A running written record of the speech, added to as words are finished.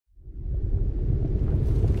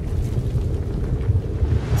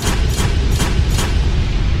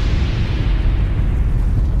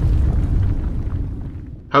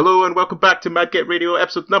Hello and welcome back to Madgate Radio,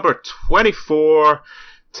 episode number 24.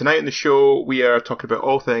 Tonight in the show, we are talking about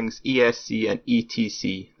all things ESC and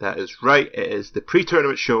ETC. That is right, it is the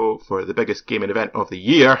pre-tournament show for the biggest gaming event of the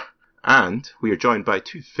year. And we are joined by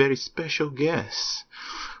two very special guests.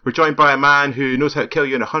 We're joined by a man who knows how to kill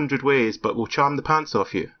you in 100 ways, but will charm the pants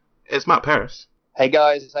off you. It's Matt Paris. Hey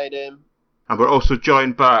guys, how you doing? And we're also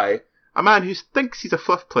joined by a man who thinks he's a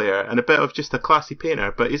fluff player and a bit of just a classy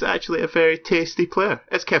painter, but he's actually a very tasty player.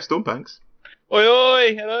 It's Kev Stonebanks. Oi,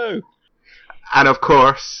 oi, hello. And of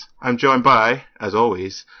course, I'm joined by, as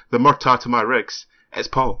always, the Murtaugh to my Riggs. It's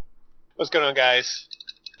Paul. What's going on, guys?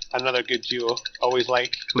 Another good duo. Always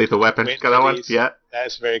like. Lethal Weapon. Got that one? Days. Yeah.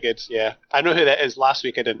 That's very good, yeah. I know who that is. Last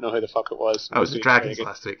week I didn't know who the fuck it was. Oh, it was the Dragons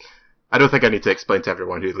last week. I don't think I need to explain to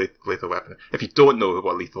everyone who Lethal Weapon is. If you don't know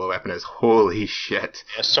what Lethal Weapon is, holy shit.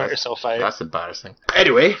 Yeah, sort yourself out. That's embarrassing.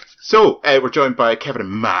 Anyway, so we're joined by Kevin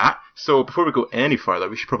and Matt. So before we go any further,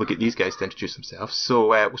 we should probably get these guys to introduce themselves. So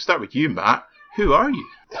we'll start with you, Matt. Who are you?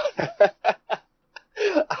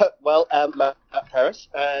 Well, Matt Paris,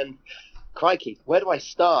 and crikey, where do I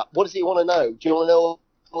start? What does he want to know? Do you want to know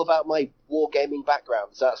all about my wargaming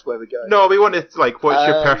background? So that's where we're going. No, we wanted, like, what's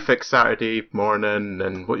your perfect Saturday morning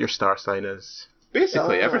and what your star sign is.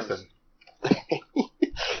 Basically, everything.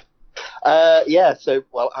 Yeah, so,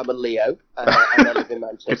 well, I'm a Leo, and I live in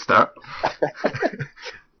Manchester. Good start.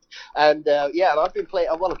 And, yeah, and I've been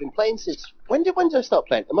playing since, when did I start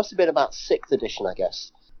playing? It must have been about 6th edition, I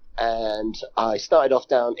guess. And I started off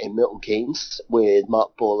down in Milton Keynes with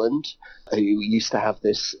Mark Borland, who used to have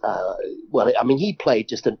this, he played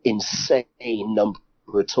just an insane number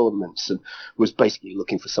of tournaments and was basically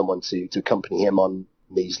looking for someone to accompany him on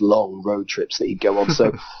these long road trips that he'd go on.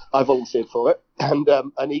 So I volunteered for it, and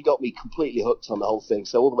he got me completely hooked on the whole thing.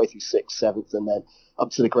 So all the way through 6th, 7th, and then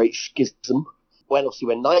up to the Great Schism. When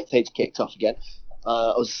 9th Age kicked off again,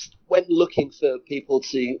 I went looking for people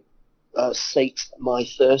to sate my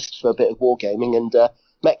thirst for a bit of wargaming, and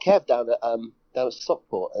met Kev down at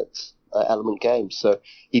Stockport at Element Games. So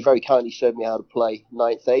he very kindly showed me how to play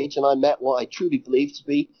 9th Age, and I met what I truly believe to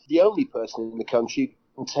be the only person in the country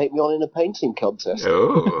who can take me on in a painting contest.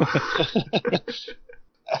 Oh.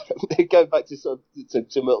 Going back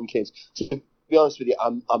to Milton Keynes, to be honest with you,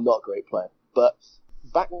 I'm not a great player, but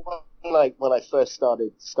back when I first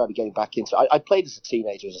started getting back into it, I played as a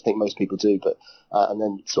teenager, as I think most people do, but and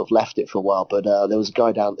then sort of left it for a while. But there was a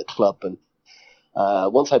guy down at the club, and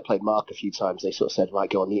once I played Mark a few times, they sort of said, right,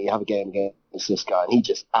 go on, you have a game against this guy, and he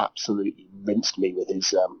just absolutely rinsed me with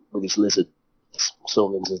his lizard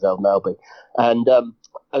Saurians, as they'll now be. And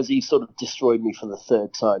as he sort of destroyed me for the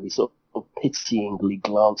third time, he sort of pityingly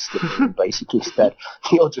glanced at me and basically said,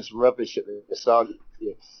 "You're just rubbish at this, aren't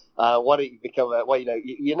you? Why don't you become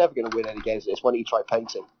you're never going to win any games at this. Why don't you try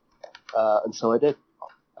painting?" And so I did.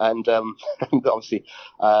 And obviously,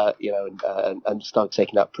 and started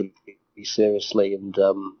taking that pretty seriously. And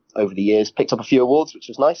over the years, picked up a few awards, which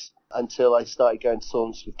was nice, until I started going to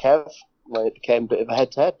tournaments with Kev, when it became a bit of a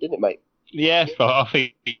head-to-head, didn't it, mate? Yeah, I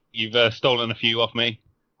think you've stolen a few off me.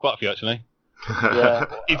 Quite a few, actually. Yeah.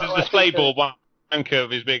 It's a display board, one anchor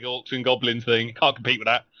of his big orcs and goblins thing. Can't compete with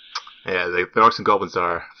that. Yeah, the Orcs and Goblins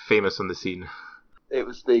are famous on the scene. It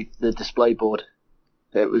was the display board.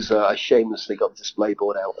 It was I shamelessly got the display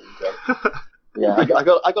board out, and yeah, I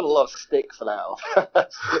got a lot of stick for that.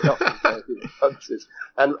 Split off the punches,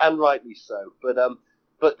 and rightly so.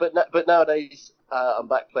 But nowadays I'm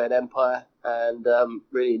back playing Empire, and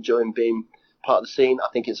really enjoying being part of the scene. I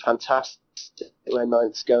think it's fantastic where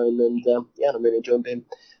Ninth's going, and I'm really enjoying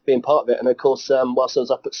being part of it. And of course, whilst I was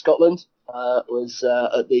up at Scotland. Was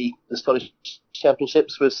at the Scottish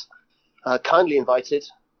Championships, was kindly invited,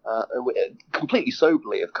 completely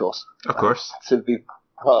soberly, of course. Of course. To be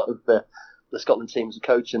part of the Scotland team as a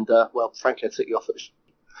coach, and, well, frankly, I took you off at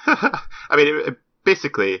the I mean,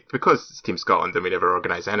 basically, because it's Team Scotland and we never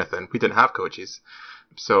organised anything, we didn't have coaches.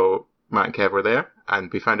 So Matt and Kev were there, and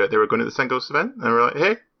we found out they were going to the singles event, and we were like,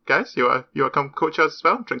 hey, guys, you want to come coach us as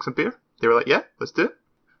well, drink some beer? They were like, yeah, let's do it.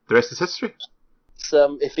 The rest is history.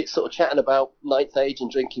 If it's sort of chatting about 9th Age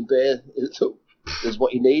and drinking beer is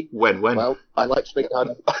what you need. When? Well, I like to think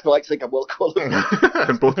I'm well qualified.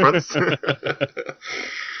 On both fronts.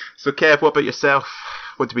 So, Kev, what about yourself?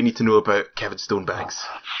 What do we need to know about Kevin Stonebanks?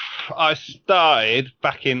 I started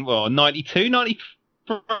back in 92,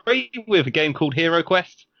 93 with a game called Hero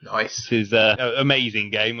Quest. Nice. Which is an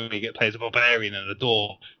amazing game when you get players a barbarian and a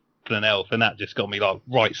dwarf and an elf, and that just got me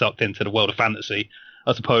right sucked into the world of fantasy,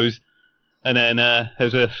 I suppose. And then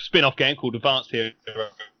there's a spin-off game called Advanced Hero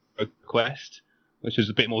Quest, which was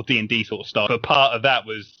a bit more D&D sort of stuff. But part of that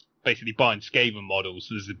was basically buying Skaven models.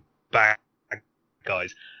 There's a bag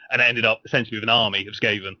guys, and I ended up essentially with an army of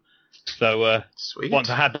Skaven. So Sweet. once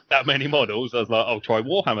I had that many models, I was like, I'll try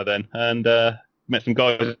Warhammer then, and met some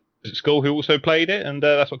guys at school who also played it, and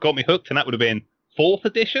that's what got me hooked. And that would have been 4th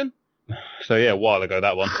edition. So yeah, a while ago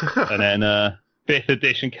that one. And then 5th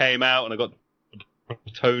edition came out, and I got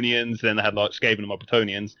Bretonians. Then I had like Skaven and my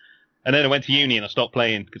Bretonians. And then I went to uni and I stopped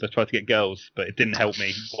playing because I tried to get girls, but it didn't help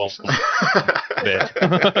me one bit.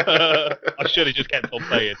 I should have just kept on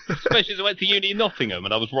playing. Especially as I went to uni in Nottingham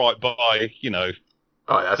and I was right by,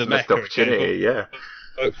 Oh, that's the a missed Mecca opportunity, yeah.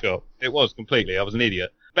 Workshop. It was completely. I was an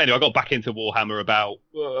idiot. But anyway, I got back into Warhammer about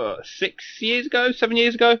 7 years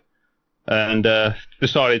ago, and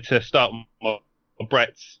decided to start my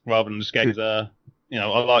Bretts rather than the Skaves. I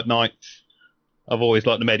like knights. I've always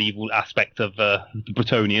liked the medieval aspect of the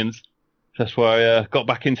Bretonians. That's why I got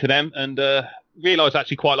back into them, and realised I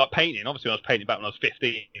actually quite like painting. Obviously, when I was painting back when I was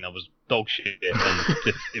 15, I was dog shit,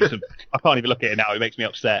 and I can't even look at it now. It makes me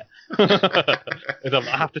upset.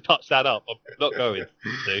 I have to touch that up. I'm not going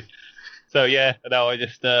to. So yeah, now I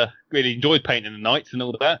just really enjoyed painting the knights and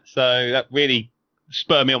all that. So that really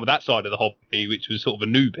spurred me on with that side of the hobby, which was sort of a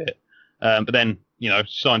new bit. But then,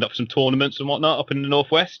 signed up for some tournaments and whatnot up in the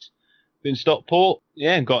northwest, in Stockport.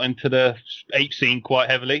 Yeah, and got into the H scene quite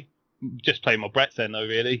heavily. Just playing my Bretts then, though,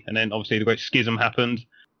 really. And then obviously the Great Schism happened,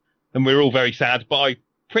 and we were all very sad. But I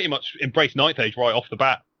pretty much embraced Ninth Age right off the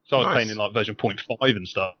bat. So I was playing in like version 0.5 and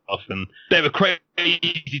stuff, and they were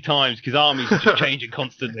crazy times because armies were just changing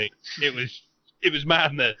constantly. It was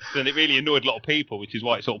madness, and it really annoyed a lot of people, which is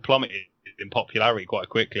why it sort of plummeted in popularity quite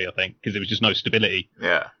quickly, I think, because there was just no stability.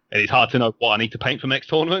 Yeah. And it's hard to know what I need to paint for the next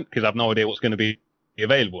tournament because I have no idea what's going to be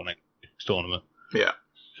available next tournament. Yeah.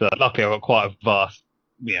 So luckily I got quite a vast,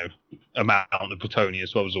 amount of Bretonians,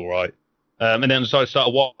 so I was all right. And then I decided to start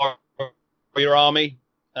a warrior army.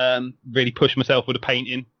 Really pushed myself with the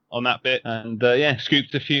painting on that bit, and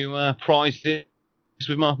scooped a few prizes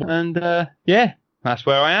with my, and that's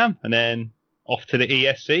where I am. And then off to the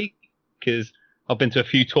ESC because I've been to a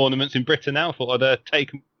few tournaments in Britain now. I thought I'd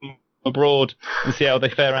take them abroad and see how they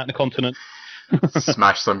fare out in the continent.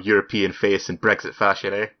 Smash some European face in Brexit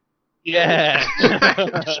fashion, eh? Yeah.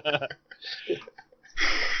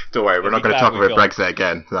 Don't worry, we're not going to talk about Brexit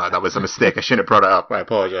again. No, that was a mistake. I shouldn't have brought it up. I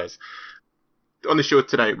apologise. On the show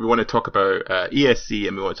tonight, we want to talk about ESC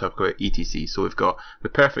and we want to talk about ETC. So we've got the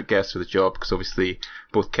perfect guests for the job because obviously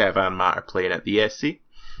both Kev and Matt are playing at the ESC.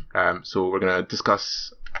 So we're going to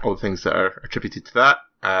discuss all the things that are attributed to that.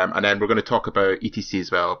 And then we're going to talk about ETC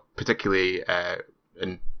as well, particularly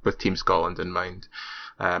with Team Scotland in mind.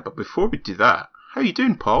 But before we do that, how are you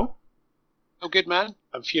doing, Paul? Oh, good, man.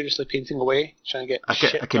 I'm furiously painting away, trying to get I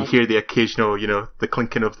can hear the occasional, the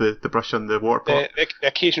clinking of the brush on the water pot. The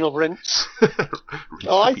occasional rinse.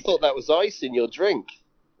 Oh, I thought that was ice in your drink.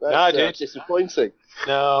 That's dude. Disappointing.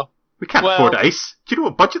 No. We can't afford ice. Do you know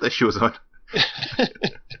what budget this show's on?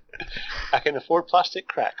 I can afford plastic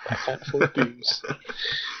crack, but I can't afford booze.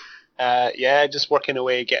 Just working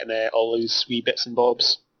away, getting all those wee bits and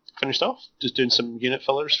bobs finished off. Just doing some unit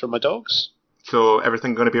fillers for my dogs. So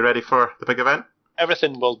everything going to be ready for the big event?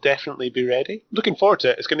 Everything will definitely be ready. Looking forward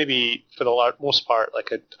to it. It's going to be, for the most part,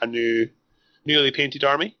 like a newly painted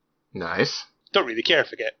army. Nice. Don't really care if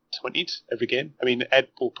I get 20'd every game. I mean, Ed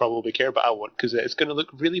will probably care, but I won't, because it's going to look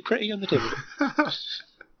really pretty on the table.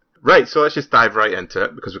 Right, so let's just dive right into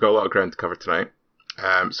it, because we've got a lot of ground to cover tonight.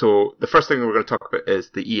 So the first thing we're going to talk about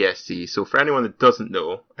is the ESC. So for anyone that doesn't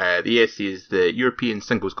know, the ESC is the European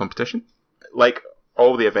Singles Competition. Like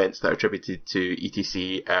all the events that are attributed to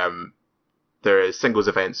ETC, there is singles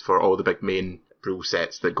events for all the big main rule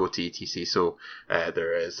sets that go to ETC. So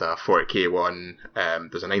there is a 40k one,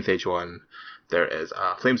 there's a 9th Age one, there is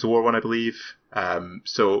a Flames of War one, I believe.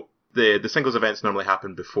 So the singles events normally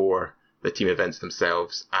happen before the team events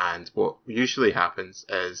themselves, and what usually happens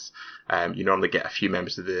is you normally get a few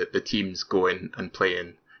members of the teams going and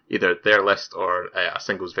playing either their list or a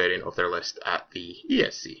singles variant of their list at the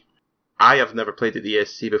ESC. I have never played at the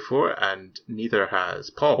ESC before, and neither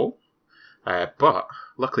has Paul. But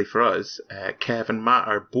luckily for us, Kev and Matt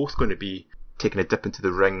are both going to be taking a dip into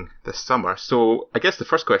the ring this summer. So I guess the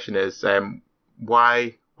first question is,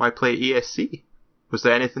 why play ESC? Was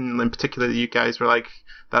there anything in particular that you guys were like,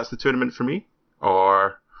 that's the tournament for me?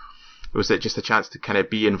 Or was it just a chance to kind of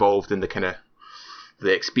be involved in the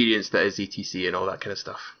experience that is ETC and all that kind of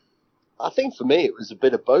stuff? I think for me it was a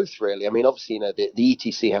bit of both, really. I mean, obviously, the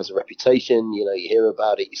ETC has a reputation. You hear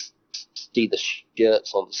about it, you see the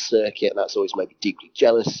shirts on the circuit, and that's always made me deeply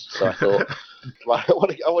jealous. So I thought, Right, I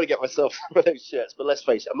want to get myself one of those shirts, but let's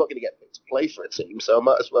face it, I'm not going to get picked to play for a team, so I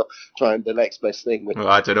might as well try and the next best thing. Well,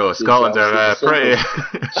 I don't know. Scotland are pretty.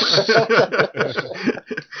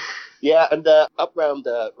 Yeah, and up round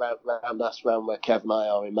us, round where Kev and I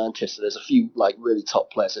are in Manchester, there's a few like really top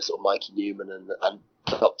players. There's sort of Mikey Newman and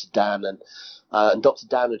Dr. Dan, and Dr.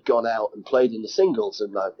 Dan had gone out and played in the singles,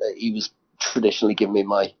 and he was traditionally giving me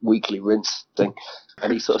my weekly rinse thing,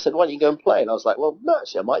 and he sort of said, "Why don't you go and play?" And I was like, "Well, no,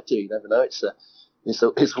 actually, I might do. You never know. It's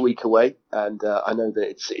a week away, and I know that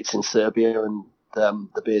it's in Serbia, and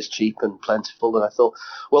the beer's cheap and plentiful." And I thought,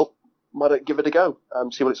 well, why don't give it a go?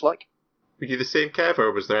 See what it's like. Were you the same, Kev,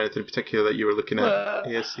 or was there anything in particular that you were looking at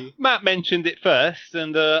ESC? Matt mentioned it first,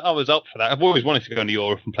 and I was up for that. I've always wanted to go to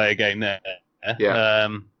Europe and play a game there. Yeah.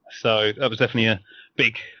 So that was definitely a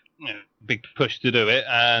big push to do it.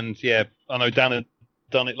 And yeah, I know Dan had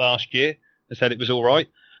done it last year and said it was all right.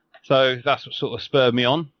 So that's what sort of spurred me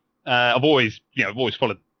on. I've always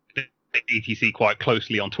followed the ETC quite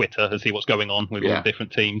closely on Twitter and see what's going on with all the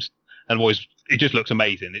different teams. And it just looks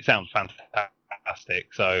amazing. It sounds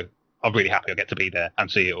fantastic. So I'm really happy I get to be there and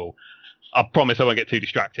see it all. I promise I won't get too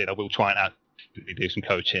distracted. I will try and actually do some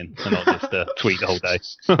coaching and not just tweet the whole day.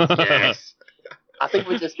 Yes. I think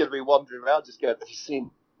we're just going to be wandering around, just going, "Have you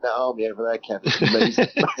seen that army over there, Kevin? It's amazing."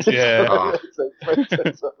 Yeah.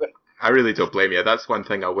 I really don't blame you. That's one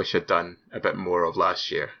thing I wish I'd done a bit more of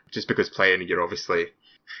last year. Just because playing, you're obviously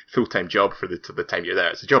full-time job for the time you're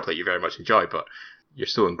there. It's a job that you very much enjoy, but you're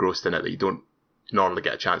so engrossed in it that you don't normally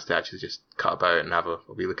get a chance to actually just cut about and have a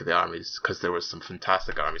wee look at the armies, because there was some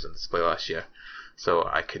fantastic armies on display last year. So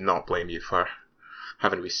I could not blame you for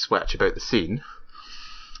having a wee switch about the scene.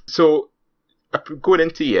 So going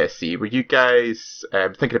into ESC, were you guys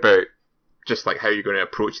thinking about just like how you're going to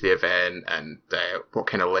approach the event and what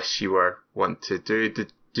kind of lists you were wanting to do?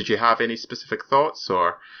 Did you have any specific thoughts,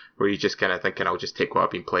 or were you just kind of thinking, I'll just take what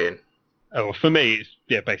I've been playing? Oh, for me, it's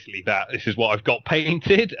basically that. This is what I've got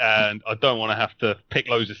painted, and I don't want to have to pick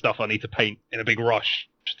loads of stuff I need to paint in a big rush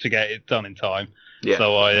to get it done in time. Yeah.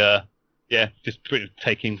 So I, just pretty much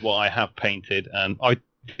taking what I have painted, and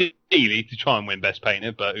ideally to try and win Best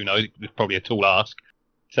Painted, but who knows, it's probably a tall ask.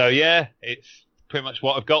 So yeah, it's pretty much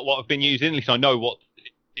what I've got, what I've been using. At least I know what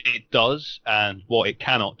it does and what it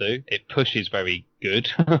cannot do. It pushes very good.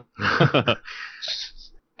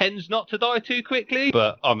 Tends not to die too quickly,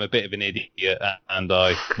 but I'm a bit of an idiot and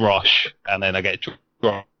I rush and then I get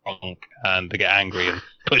drunk and I get angry and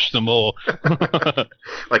push some more.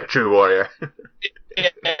 Like a true warrior.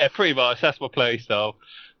 Yeah, pretty much. That's my play style.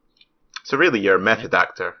 So really you're a method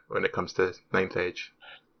actor when it comes to 9th Age.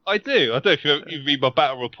 I do. If you read my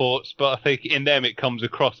battle reports, but I think in them it comes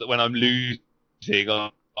across that when I'm losing,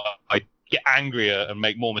 I get angrier and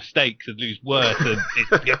make more mistakes and lose worse, and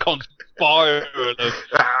it's a constant spiral of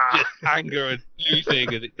just anger and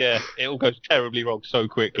losing, and it all goes terribly wrong so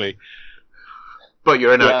quickly. But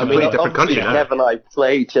you're in a completely different country now. Kev and I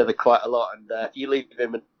play each other quite a lot, and if you leave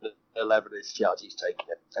him at 11, it's charge, he's taking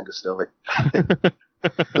it. End of story.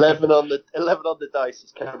 11 on the dice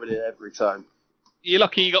is coming in every time. You're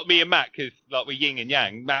lucky you got me and Matt, because like we're yin and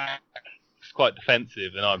yang. Matt's quite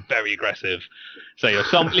defensive and I'm very aggressive. So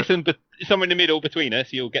listen, but somewhere in the middle between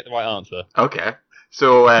us, you'll get the right answer. Okay.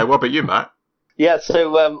 So what about you, Matt? Yeah,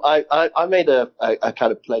 so I made a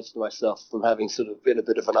kind of pledge to myself from having sort of been a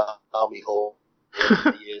bit of an army whore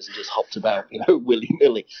for years and just hopped about,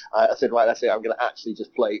 willy-nilly. I said, right, that's it. I'm going to actually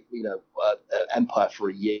just play, Empire for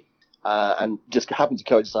a year. And just happened to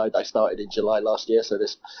coincide. I started in July last year, so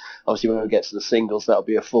this obviously when we get to the singles, that'll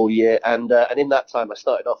be a full year. And in that time, I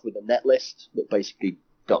started off with a net list that basically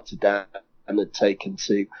Dr. Dan had taken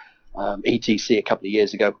to ETC a couple of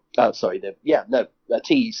years ago.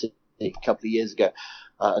 TEC a couple of years ago,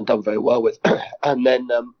 and done very well with. and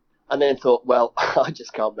then thought, well, I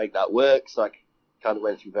just can't make that work. So I kind of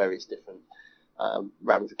went through various different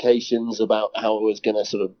ramifications about how I was going to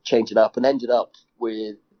sort of change it up, and ended up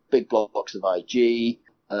with big blocks of IG,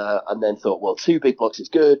 and then thought, well, 2 big blocks is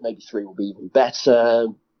good, maybe 3 will be even better,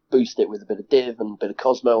 boost it with a bit of div and a bit of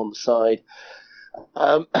Cosmo on the side.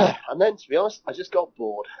 And then, to be honest, I just got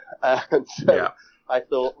bored. And so I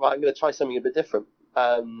thought, right, I'm going to try something a bit different.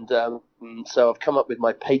 And so I've come up with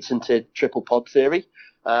my patented triple pod theory.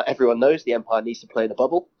 Everyone knows the Empire needs to play in a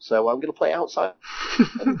bubble, so I'm going to play outside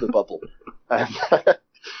of the bubble.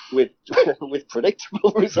 With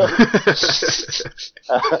predictable results.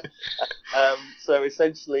 So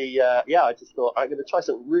essentially, I just thought I'm going to try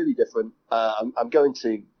something really different. I'm going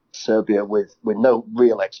to Serbia with no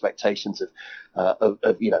real expectations of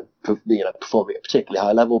performing at a particularly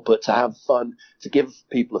high level, but to have fun, to give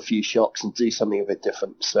people a few shocks and do something a bit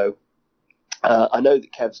different. So I know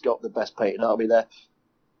that Kev's got the best painted army there.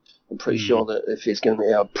 I'm pretty sure that if it's going to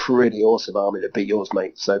be a pretty awesome army to beat yours,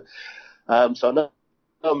 mate. So I know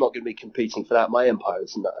I'm not going to be competing for that. My Empire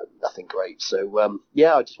is nothing great. So,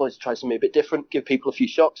 I just wanted to try something a bit different, give people a few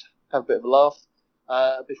shocks, have a bit of a laugh,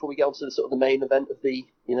 before we get on to the sort of the main event of the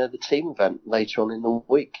team event later on in the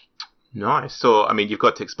week. Nice. So, I mean, you've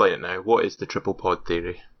got to explain it now. What is the triple pod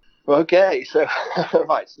theory? Okay, so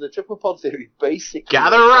right, so the triple pod theory basically...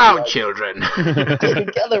 Gather round, children!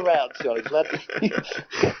 Gather round, Johnny. Glad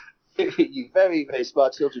you very, very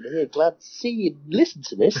smart children are here. Glad to see and listen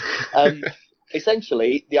to this.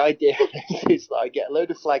 Essentially, the idea is that I get a load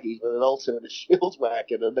of flaggies with an altar and a shield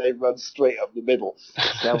wagon, and they run straight up the middle,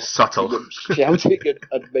 Subtle. shouting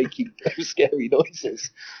and making scary noises.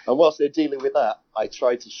 And whilst they're dealing with that, I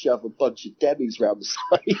try to shove a bunch of demis round the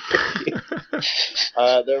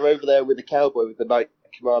side. They're over there with the cowboy, with the Knight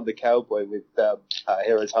Commander cowboy, with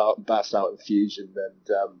Hero's Heart and Bass Out Infusion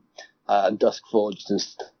and Dusk Forged and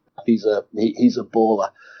stuff. He's a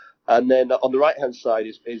baller. And then on the right-hand side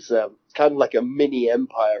is kind of like a mini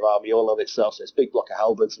Empire army all on itself. So it's a big block of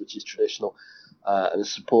halberds, which is traditional, and a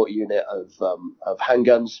support unit of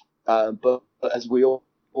handguns. But as we all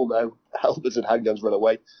know, halberds and handguns run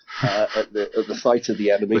away at the sight of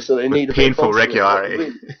the enemy. So they need a painful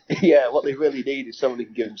regularity. What they really need is someone who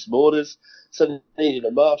can give them some orders. So they needed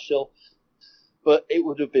a marshal. But it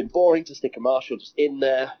would have been boring to stick a marshal just in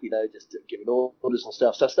there, just giving orders and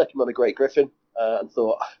stuff. So I stuck him on a Great Griffin and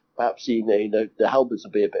thought perhaps the halberds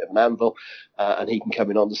will be a bit of an anvil, and he can come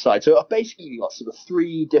in on the side. So I've basically got sort of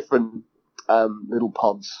 3 different little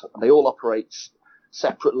pods. They all operate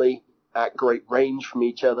separately at great range from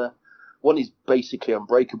each other. One is basically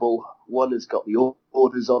unbreakable. One has got the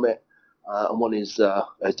orders on it, and one is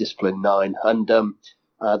Discipline 9. And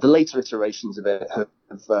the later iterations of it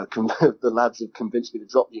the lads have convinced me to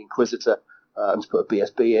drop the Inquisitor and to put a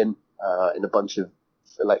BSB in a bunch of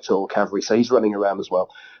electoral cavalry. So he's running around as well,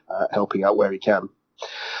 helping out where he can.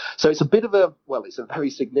 So it's a bit of it's a very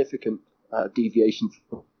significant deviation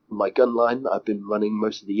from my gun line that I've been running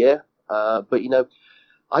most of the year. But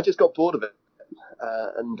I just got bored of it.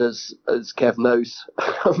 And as Kev knows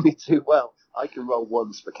only too well, I can roll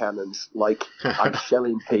ones for cannons like I'm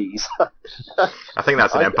shelling peas. I think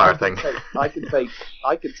that's an Empire thing. I can take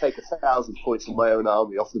 1,000 points of my own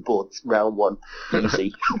army off the board round 1,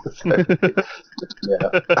 easy.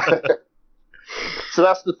 So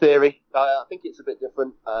that's the theory. I think it's a bit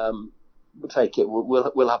different. We'll take it.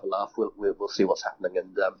 We'll have a laugh. We'll see what's happening.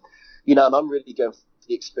 And and I'm really going for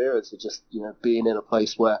the experience of just being in a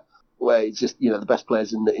place where it's just the best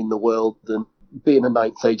players in the world, and being a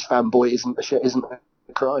Ninth Age fanboy isn't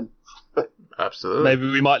a crime. Absolutely. Maybe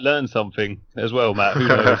we might learn something as well, Matt. Who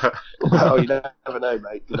knows? Well, you never know,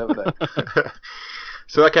 mate. You never know.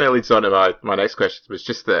 So that kind of leads on to my next question, was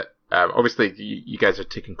just that obviously you guys are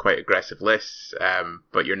taking quite aggressive lists,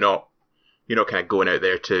 but you're not kind of going out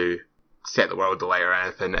there to set the world alight or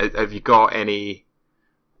anything. Have you got any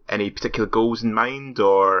particular goals in mind,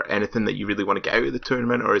 or anything that you really want to get out of the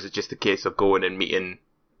tournament, or is it just a case of going and meeting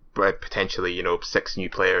potentially 6 new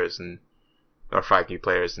players or 5 new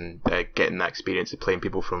players and getting that experience of playing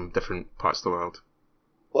people from different parts of the world?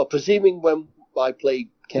 Well, presuming when I play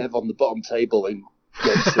Kev on the bottom table in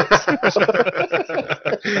Game 6, as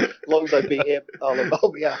long as I beat him,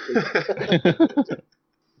 I'll be happy.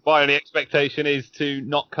 My only expectation is to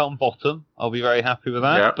not come bottom. I'll be very happy with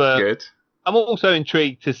that. Yeah, but good. I'm also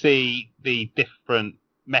intrigued to see the different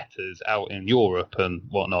metas out in Europe and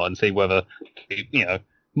whatnot, and see whether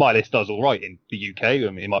my list does all right in the UK. I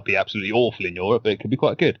mean, it might be absolutely awful in Europe, but it could be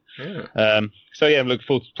quite good. Yeah. I'm looking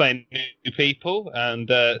forward to playing new people and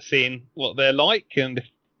seeing what they're like. And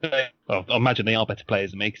I imagine they are better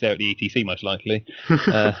players than me because they're at the ETC most likely.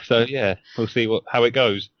 We'll see how it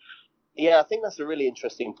goes. Yeah, I think that's a really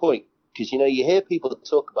interesting point, because you hear people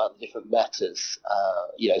talk about the different metas.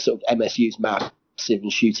 Sort of MSU's massive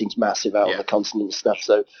and shooting's massive out on the continent and stuff.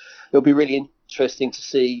 So it'll be really interesting to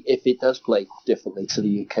see if it does play differently to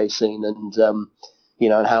the UK scene, and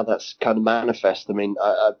and how that's kind of manifest. I mean,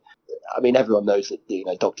 everyone knows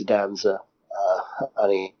that Dr. Dan's a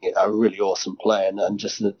really awesome player, and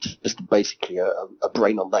just basically a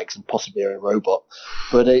brain on legs and possibly a robot.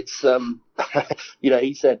 But it's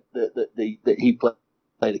he said that he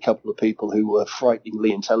played a couple of people who were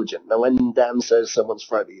frighteningly intelligent. Now, when Dan says someone's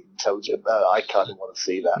frighteningly intelligent, I kind of want to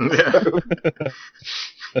see that.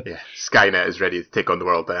 Yeah, Skynet is ready to take on the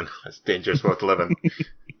world then. It's a dangerous world to live in.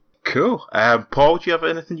 Cool. Paul, do you have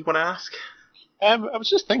anything you want to ask? I was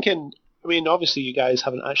just thinking, I mean, obviously you guys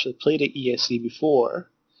haven't actually played at ESC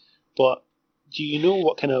before, but do you know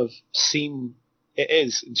what kind of scene it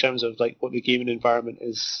is in terms of like what the gaming environment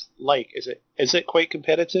is like. Is it quite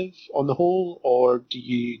competitive on the whole, or do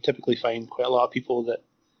you typically find quite a lot of people that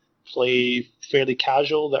play fairly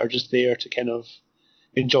casual that are just there to kind of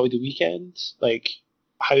enjoy the weekends? Like,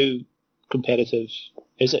 how competitive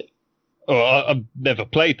is it? Oh, I've never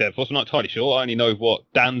played Dev. I'm not entirely sure. I only know what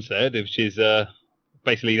Dan said, which is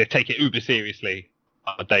basically they take it uber seriously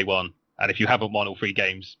on day one, and if you haven't won all 3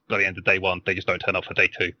 games by the end of day one, they just don't turn up for day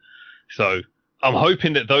 2. So I'm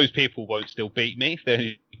hoping that those people won't still beat me if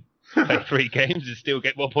they play 3 games and still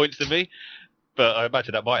get more points than me. But I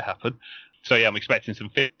imagine that might happen. So yeah, I'm expecting some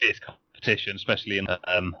fierce competition, especially in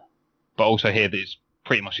but also here that it's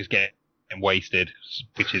pretty much just getting wasted,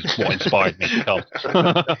 which is what inspired me to come.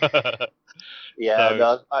 Yeah, So-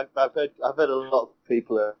 no, I've heard a lot of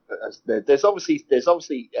people. There's obviously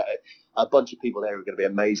a bunch of people there who are going to be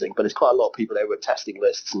amazing, but there's quite a lot of people there who are testing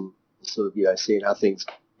lists and sort of seeing how things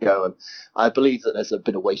go. And I believe that there's a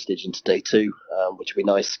bit of wastage into day 2, which would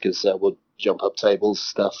be nice because we'll jump up tables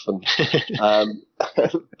stuff. And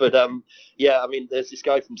yeah, I mean, there's this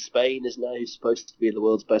guy from Spain, isn't there? Who's supposed to be the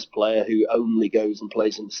world's best player who only goes and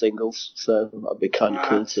plays in the singles. So that'd be kind of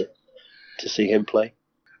cool to see him play.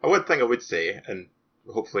 One thing I would say, and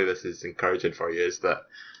hopefully this is encouraging for you, is that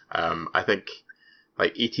I think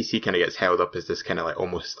like ETC kind of gets held up as this kind of like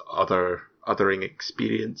almost othering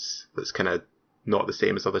experience that's kind of not the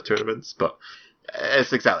same as other tournaments, but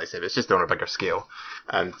it's exactly the same. It's just on a bigger scale,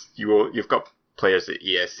 and you've got players at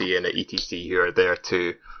ESC and at ETC who are there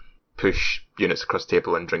to push units across the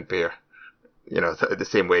table and drink beer. The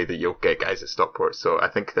same way that you'll get guys at Stockport. So I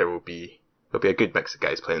think there'll be a good mix of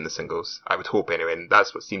guys playing the singles. I would hope anyway, and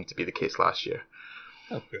that's what seemed to be the case last year.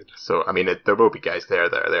 Oh, good. So I mean, there will be guys there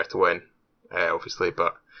that are there to win, obviously,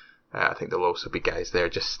 but I think there'll also be guys there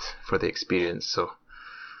just for the experience. So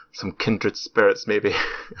some kindred spirits maybe.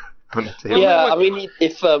 On the table. Yeah, I mean,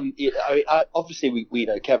 if obviously we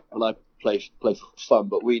know Kevin and I play for fun,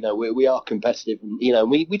 but we know we are competitive, and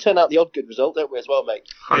we turn out the odd good result, don't we, as well, mate?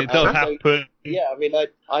 It does happen. Yeah, I mean,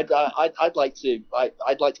 I'd like to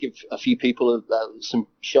give a few people some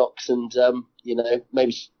shocks, and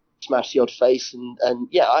maybe smash the odd face, and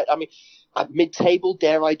yeah, I mean. At mid-table,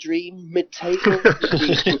 dare I dream? Mid-table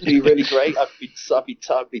would be really great. I'd be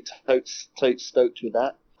totes stoked with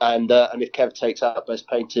that. And if Kev takes out best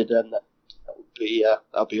painted, then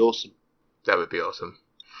that'd be awesome. That would be awesome.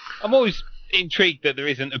 I'm always intrigued that there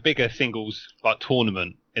isn't a bigger singles like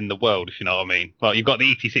tournament in the world, if you know what I mean. Like you've got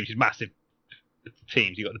the ETC, which is massive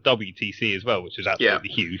teams. You've got the WTC as well, which is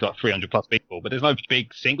absolutely huge, like 300 plus people. But there's no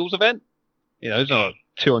big singles event. There's not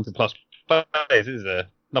 200 plus players, is there?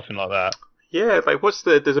 Nothing like that. Yeah, like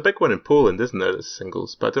there's a big one in Poland, isn't there, that's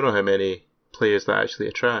singles, but I don't know how many players that actually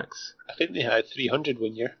attracts. I think they had 300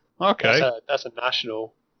 one year. Okay. That's a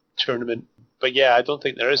national tournament. But yeah, I don't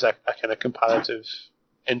think there is a kind of comparative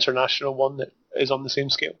international one that is on the same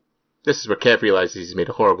scale. This is where Kev realises he's made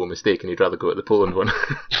a horrible mistake and he'd rather go to the Poland one.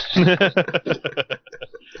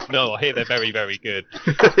 No, I hear they're very, very good.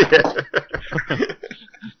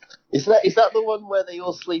 Is that the one where they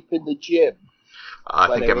all sleep in the gym?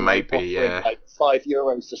 I think it might be, yeah. Like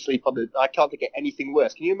 €5 to sleep on I can't think of anything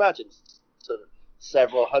worse. Can you imagine sort of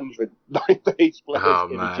several hundred 9-page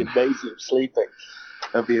players in a gymnasium sleeping?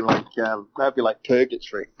 That'd be like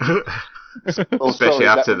purgatory. Especially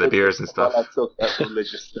after the beers and stuff. I talk about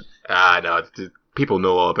religious stuff. No, people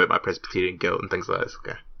know all about my Presbyterian guilt and things like this.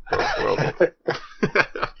 Okay.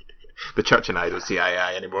 The church and I don't see eye to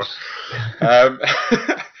eye anymore.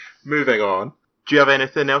 Moving on. Do you have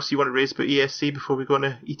anything else you want to raise about ESC before we go on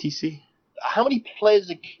to ETC? How many players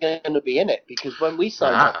are going to be in it? Because when we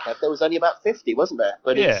signed up, Kev, there was only about 50, wasn't there?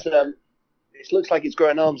 But it looks like it's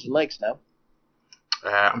growing arms and legs now.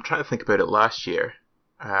 I'm trying to think about it last year.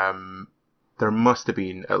 There must have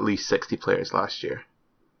been at least 60 players last year.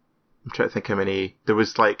 I'm trying to think how many. There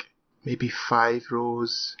was like maybe 5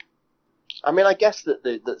 rows. I mean, I guess that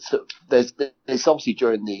there's obviously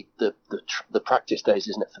during the practice days,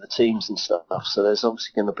 isn't it, for the teams and stuff. So there's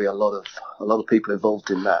obviously going to be a lot of people involved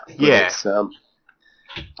in that. But yeah.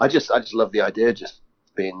 I just love the idea, just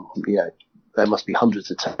being there must be hundreds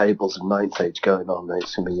of tables and 9th age going on.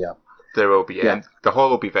 It's going to be There will be, and the hall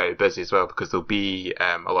will be very busy as well because there'll be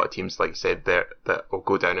a lot of teams, like you said, there that will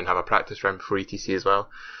go down and have a practice round before ETC as well.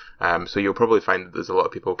 So you'll probably find that there's a lot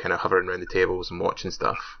of people kind of hovering around the tables and watching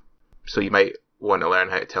stuff. So you might want to learn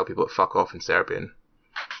how to tell people to fuck off in Serbian.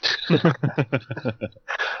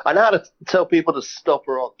 I know how to tell people to stop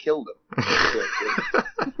or I'll kill them.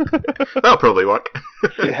 That'll probably work.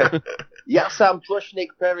 Ja sam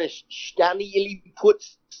prošnek perish stani ili put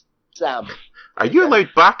sam. Are you allowed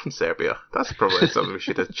back in Serbia? That's probably something we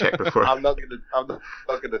should have checked before. I'm not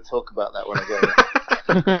gonna talk about that when I go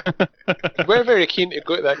there. We're very keen to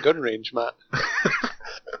go to that gun range, Matt.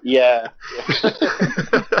 Yeah.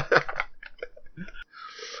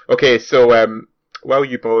 Okay, so while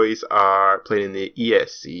you boys are playing in the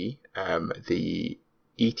ESC, the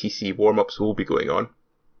ETC warm-ups will be going on.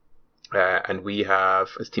 And we have,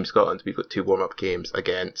 as Team Scotland, we've got 2 warm-up games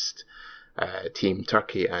against Team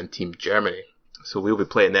Turkey and Team Germany. So we'll be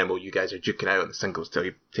playing them while you guys are duking out on the singles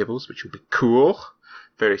tables, which will be cool.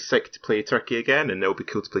 Very sick to play Turkey again, and it'll be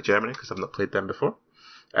cool to play Germany, because I've not played them before.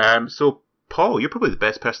 So, Paul, you're probably the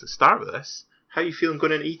best person to start with this. How are you feeling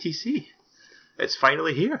going in ETC? It's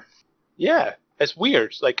finally here. Yeah, it's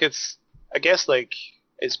weird. Like, I guess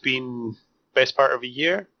it's been best part of a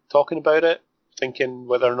year talking about it, thinking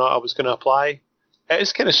whether or not I was going to apply. It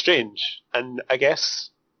is kind of strange, and I guess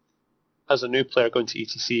as a new player going to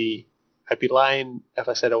ETC, I'd be lying if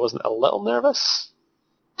I said I wasn't a little nervous,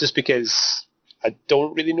 just because I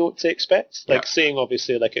don't really know what to expect. Like, saying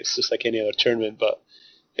obviously it's just like any other tournament, but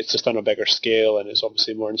it's just on a bigger scale and it's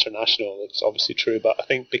obviously more international. It's obviously true, but I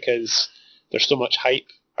think because there's so much hype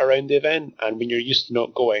around the event, and when you're used to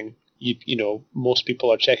not going, you know, most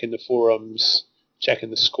people are checking the forums, checking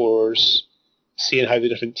the scores, seeing how the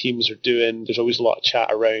different teams are doing. There's always a lot of chat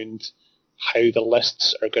around how the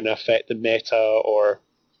lists are going to affect the meta, or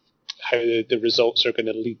how the results are going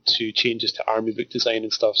to lead to changes to army book design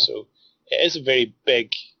and stuff. So it is a very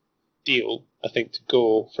big deal, I think, to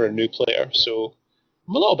go for a new player. So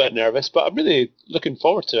I'm a little bit nervous, but I'm really looking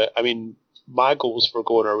forward to it. I mean, my goals for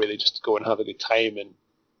going are really just to go and have a good time, and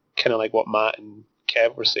kind of like what Matt and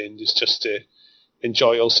Kev were saying, just to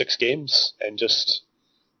enjoy all 6 games and just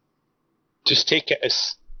take it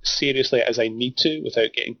as seriously as I need to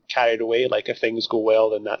without getting carried away. Like, if things go well,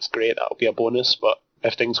 then that's great, that'll be a bonus, but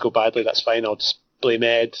if things go badly, that's fine. I'll just blame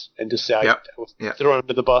Ed and just say I was thrown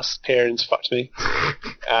under the bus, parents fucked me.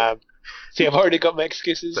 See, I've already got my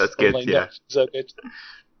excuses. That's good, yeah. So good.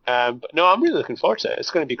 But no, I'm really looking forward to it.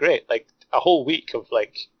 It's going to be great. Like, a whole week of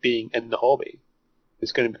being in the hobby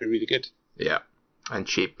is going to be really good. Yeah, and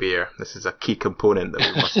cheap beer. This is a key component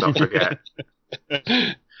that we must not forget.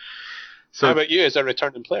 So, how about you as a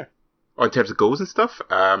returning player? Oh, in terms of goals and stuff?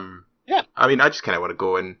 Yeah. I mean, I just kind of want to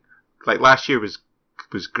go and... last year was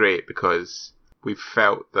great because we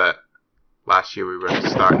felt that last year we were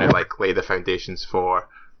starting to lay the foundations for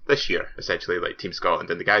this year, essentially, Team Scotland.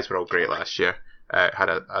 And the guys were all great last year. Had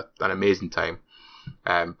an amazing time.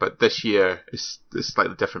 But this year is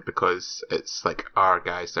slightly different because it's our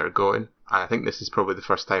guys that are going. And I think this is probably the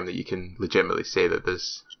first time that you can legitimately say that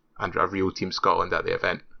there's a real Team Scotland at the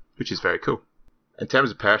event, which is very cool. In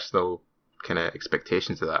terms of personal kind of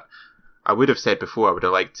expectations of that, I would have said before I would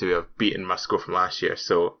have liked to have beaten my score from last year.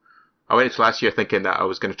 So I went into last year thinking that I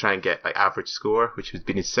was going to try and get average score, which was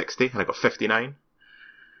been 60, and I got 59.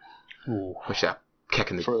 Ooh. Which I'm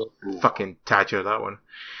kicking the fucking Tadger, that one.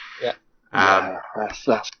 Yeah. That's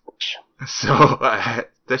so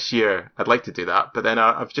this year I'd like to do that, but then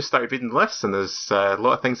I've just started reading the lists, and there's a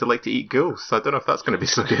lot of things I like to eat ghouls, so I don't know if that's going to be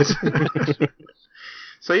so good.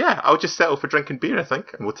 So yeah, I'll just settle for drinking beer, I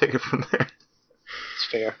think, and we'll take it from there. It's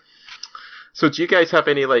fair. So do you guys have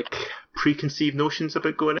any preconceived notions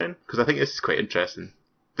about going in? Because I think this is quite interesting.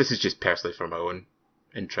 This is just personally for my own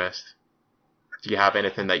interest. Do you have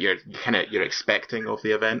anything that you're expecting of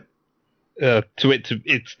the event?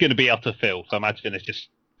 It's going to be utter filth. I imagine it's just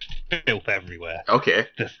filth everywhere. Okay.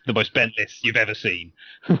 The most bent list you've ever seen.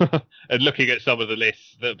 And looking at some of the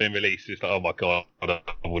lists that have been released, it's like, oh my god, I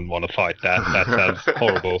wouldn't want to fight that. That sounds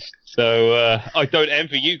horrible. So I don't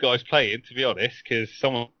envy you guys playing, to be honest, because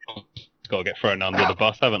someone's got to get thrown under the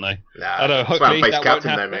bus, haven't they? Nah, I know. Hopefully that won't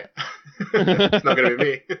happen. Now, mate. It's not going to be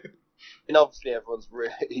me. And obviously everyone's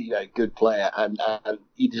really good player, and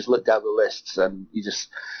you just look down the lists and you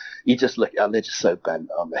just look, and they're just so bent,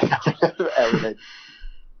 aren't they? Everything,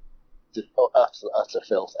 just utter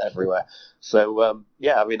filth everywhere. So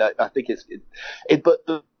yeah, I mean, I think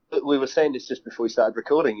but we were saying this just before we started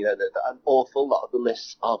recording, that an awful lot of the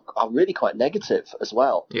lists are really quite negative as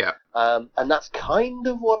well. Yeah. And that's kind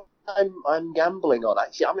of what I'm gambling on,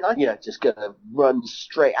 actually. I mean, just going to run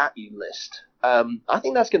straight at you list. I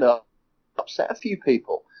think that's going to upset a few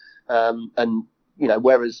people. And,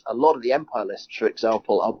 whereas a lot of the Empire lists, for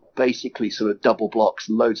example, are basically sort of double blocks,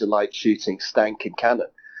 loads of light shooting, stank and cannon.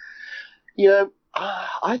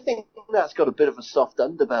 I think that's got a bit of a soft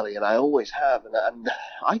underbelly, and I always have. And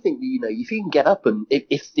I think, if you can get up and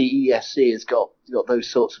if the ESC has got those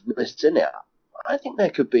sorts of lists in it, I think there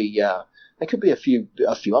could be a few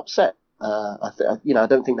upset I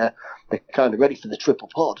don't think they're kind of ready for the triple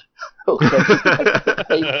pod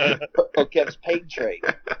against Pain Train.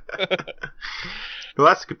 Well,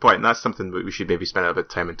 that's a good point. And that's something that we should maybe spend a bit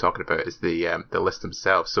of time in talking about is the list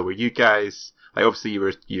themselves. So were you guys, like, obviously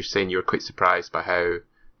you're saying you were quite surprised by how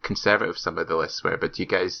conservative some of the lists were, but do you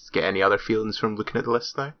guys get any other feelings from looking at the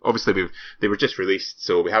list now? Obviously they were just released,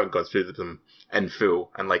 so we haven't gone through them in full,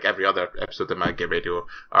 and like every other episode of Mad Get Radio,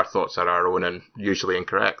 our thoughts are our own and usually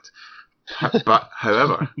incorrect. But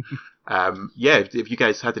however, have you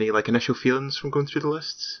guys had any like initial feelings from going through the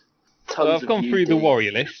lists? I've gone through the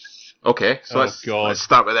Warrior lists. Okay, so let's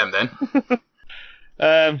start with them then.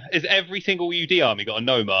 Is every single UD army got a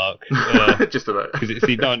no mark? Just about. Because it's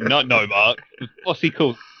not no mark. What's he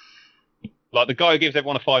called? Like the guy who gives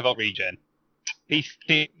everyone a 5-up regen. He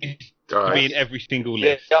seems to be in every single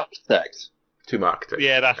list. The architect. 2 architects.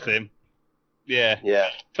 Yeah, that's him. Yeah.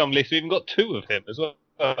 Some lists have even got 2 of him as well.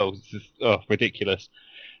 It's just, ridiculous.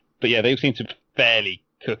 But yeah, they seem to be fairly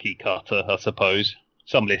cookie cutter, I suppose.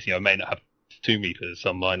 Some lists, may not have 2 meters,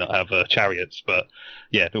 some might not have chariots, but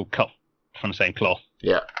yeah, they're all cut from the same cloth.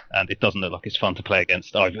 Yeah. And it doesn't look like it's fun to play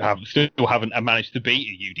against. I still haven't managed to beat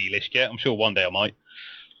a UD list yet. I'm sure one day I might.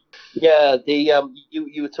 Yeah,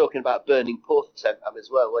 you were talking about burning portent as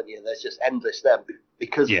well, weren't you? There's just endless them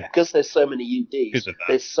because there's so many UDs.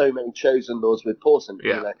 There's so many chosen lords with portent.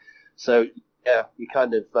 Yeah. So yeah, you're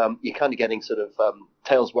kind of getting sort of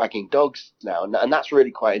tails wagging dogs now, and that's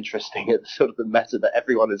really quite interesting. It's sort of the meta that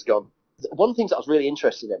everyone has gone. One of the things that I was really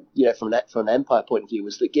interested in, from an Empire point of view,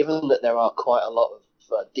 was that given that there are quite a lot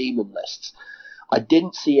of demon lists, I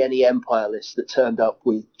didn't see any Empire lists that turned up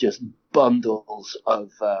with just bundles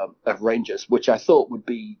of Rangers, which I thought would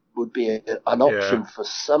be an option for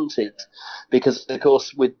some teams, because of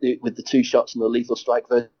course with the 2 shots and the lethal strike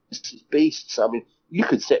versus beasts, I mean, you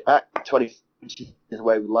could sit back 20 inches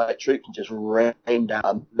away with light troops and just rain down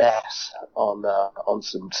a mess on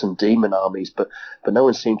some demon armies, but no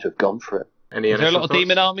one seemed to have gone for it. Is there a lot of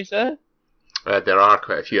demon armies there? There are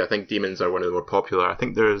quite a few. I think demons are one of the more popular. I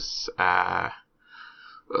think there's I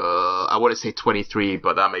want to say 23,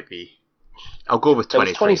 but that might be. I'll go with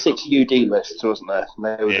 23. There was 26 UD lists, wasn't there? And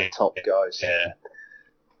they were the top guys. Yeah.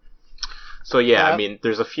 So I mean,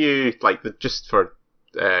 there's a few just for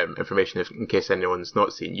information, in case anyone's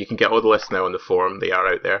not seen. You can get all the lists now on the forum. They are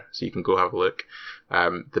out there, so you can go have a look.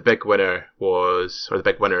 The big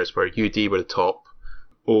winners were UD were the top,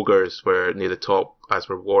 ogres were near the top, as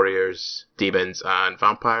were warriors, demons, and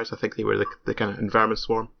vampires. I think they were the kind of environment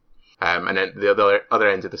swarm. And then the other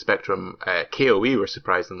end of the spectrum, KOE were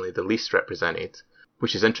surprisingly the least represented,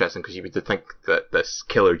 which is interesting because you would think that this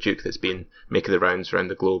killer duke that's been making the rounds around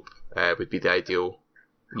the globe would be the ideal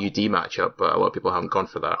UD matchup, but a lot of people haven't gone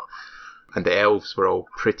for that. And the elves were all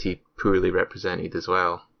pretty poorly represented as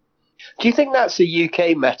well. Do you think that's a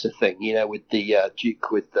UK meta thing, with the duke,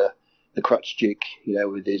 with the crutch duke,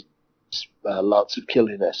 with his lance of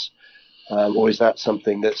killiness? Or is that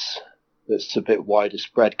something that's a bit wider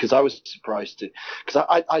spread? Because I was surprised because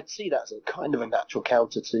I'd see that as a kind of a natural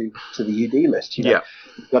counter to the UD list. You've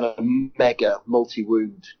got a mega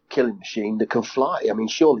multi-wound killing machine that can fly. I mean,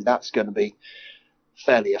 surely that's going to be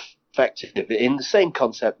fairly effective in the same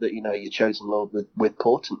concept that your chosen lord with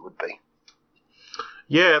portent would be.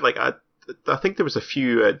 Yeah, I think there was a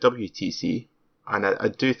few at WTC, and I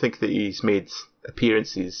do think that he's made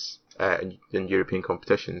appearances in European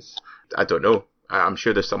competitions. I don't know. I'm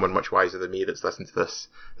sure there's someone much wiser than me that's listened to this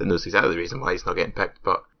that knows exactly the reason why he's not getting picked,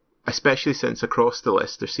 but especially since across the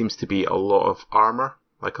list there seems to be a lot of armour.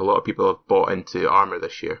 Like, a lot of people have bought into armour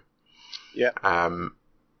this year. Yeah.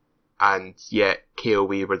 And yet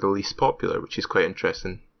KOE were the least popular, which is quite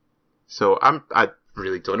interesting. So I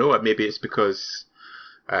really don't know. Maybe it's because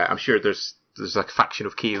I'm sure there's a faction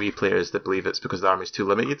of KOE players that believe it's because the army's too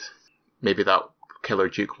limited. Maybe that Killer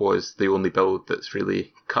Duke was the only build that's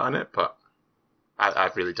really cutting it, but I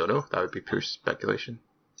really don't know. That would be pure speculation.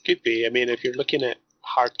 Could be. I mean, if you're looking at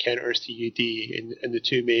hard counters to UD, and the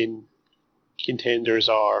 2 main contenders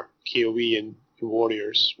are KOE and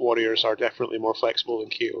Warriors. Warriors are definitely more flexible than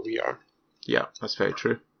KOE are. Yeah, that's very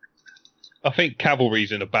true. I think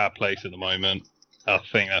cavalry's in a bad place at the moment. I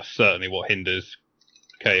think that's certainly what hinders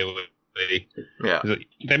KOE. Yeah.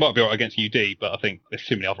 They might be alright against UD, but I think there's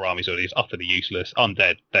too many other armies already. It's utterly useless.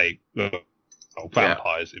 Undead,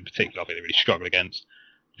 vampires in particular, I think they really struggle against.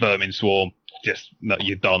 Vermin Swarm,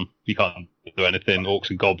 you're done. You can't do anything. Orcs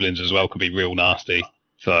and goblins as well can be real nasty.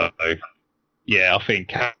 So, yeah, I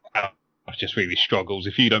think just really struggles.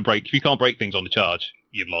 If you can't break things on the charge,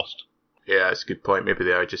 you've lost. Yeah, that's a good point. Maybe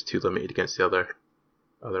they are just too limited against the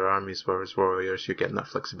other armies, whereas warriors, you're getting that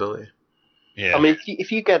flexibility. Yeah. I mean,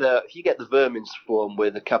 if you get the vermin swarm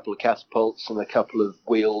with a couple of catapults and a couple of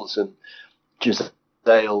wheels and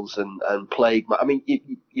Giselles and plague, I mean,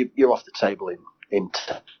 you're off the table in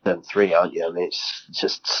turn 3, aren't you? I mean, it's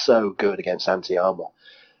just so good against anti-armor.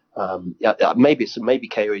 Maybe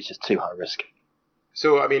KOE is just too high risk.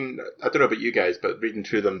 So, I mean, I don't know about you guys, but reading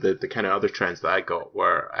through them, the kind of other trends that I got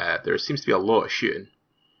were there seems to be a lot of shooting,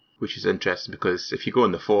 which is interesting because if you go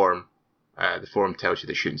in the forum tells you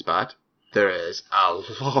that shooting's bad. There is a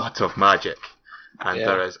lot of magic, and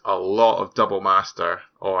there is a lot of double master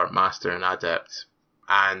or master and adept,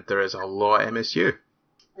 and there is a lot of MSU.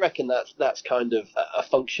 I reckon that's kind of a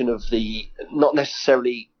function of the, not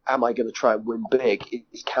necessarily am I going to try and win big,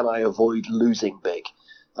 it's can I avoid losing big.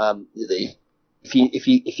 If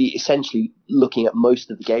you essentially looking at most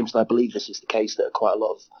of the games, and I believe this is the case, that quite a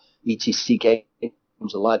lot of ETC games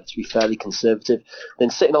are likely to be fairly conservative, then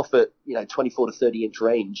sitting off at 24 to 30 inch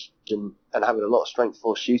range and having a lot of strength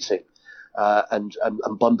force shooting and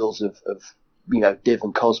bundles of Div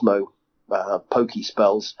and Cosmo pokey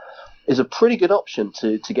spells is a pretty good option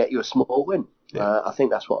to get you a small win. Yeah. I think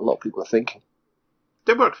that's what a lot of people are thinking.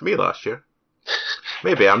 Did work for me last year.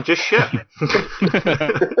 Maybe I'm just shit.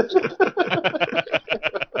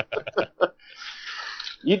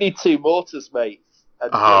 You need 2 mortars, mate,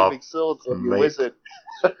 and flaming swords on your wizard.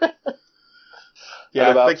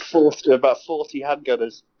 About 40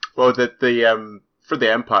 handgunners. Well, the for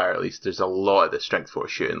the Empire at least, there's a lot of the strength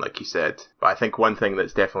force shooting, like you said. But I think one thing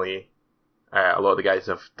that's definitely a lot of the guys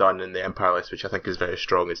have done in the Empire list, which I think is very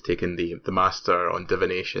strong, is taking the master on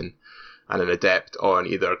divination and an adept on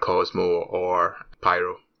either Cosmo or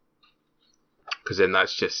Pyro, because then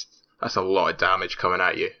that's a lot of damage coming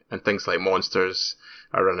at you, and things like monsters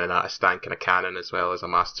are running at a stank and a cannon as well as a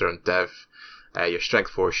master and div. Your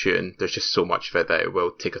strength force shooting, there's just so much of it that it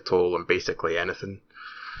will take a toll on basically anything.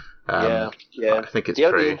 I think it's the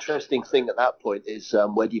only interesting thing at that point is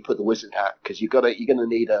where do you put the wizard hat, because you're gonna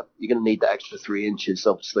need the extra 3 inches,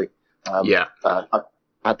 obviously. I've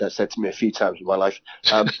had that said to me a few times in my life,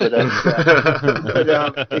 I've seen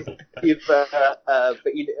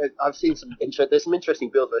there's some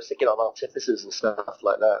interesting builds where they're sticking on artificers and stuff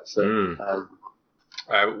like that. So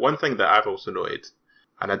one thing that I've also noted,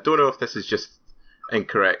 and I don't know if this is just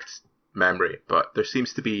incorrect memory, but there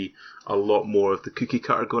seems to be a lot more of the cookie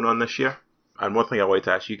cutter going on this year. And one thing I wanted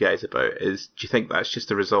to ask you guys about is, do you think that's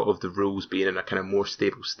just a result of the rules being in a kind of more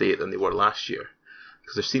stable state than they were last year?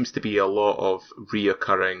 Because there seems to be a lot of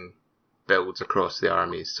reoccurring builds across the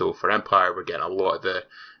armies. So for Empire, we're getting a lot of the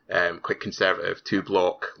quite conservative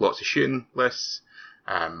 2-block, lots of shooting lists.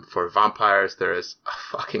 For Vampires, there is a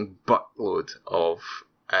fucking buttload of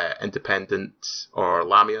independent or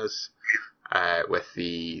Lamias with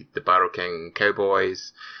the Barrow King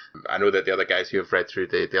Cowboys. I know that the other guys who have read through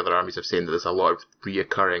the other armies have seen that there's a lot of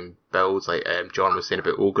reoccurring builds, like John was saying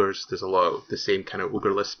about ogres. There's a lot of the same kind of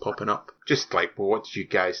ogre lists popping up. Just like, well, what did you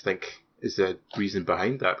guys think is the reason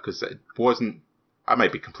behind that? Because it wasn't, I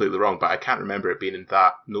might be completely wrong, but I can't remember it being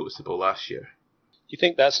that noticeable last year. Do you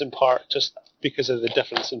think that's in part just because of the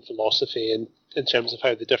difference in philosophy and in terms of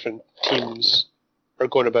how the different teams are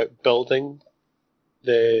going about building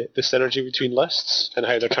the synergy between lists and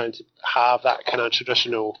how they're trying to have that kind of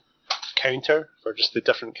traditional counter for just the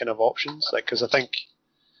different kind of options? Like, because I think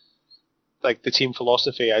like the team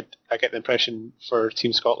philosophy, I get the impression for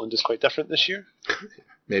Team Scotland is quite different this year.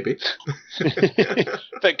 Maybe.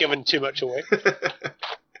 Without giving too much away.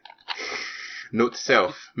 Note to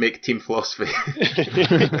self, make team philosophy.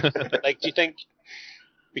 Like, do you think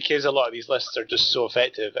because a lot of these lists are just so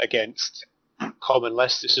effective against common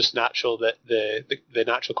lists, it's just natural that the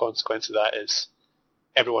natural consequence of that is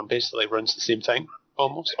everyone basically runs the same thing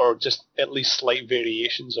almost, or just at least slight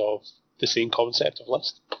variations of the same concept of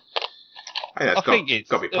list? I think it's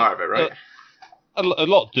got to be part of it, right? A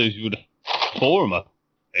lot to do with the forum, I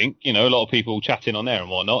think. You know, a lot of people chatting on there and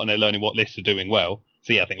whatnot, and they're learning what lists are doing well.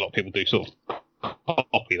 So yeah, I think a lot of people do sort of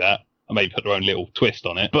copy that and maybe put their own little twist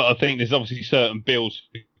on it. But I think there's obviously certain builds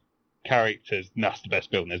for characters, and that's the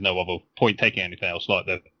best build, and there's no other point taking anything else, like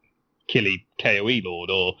the Killy KOE Lord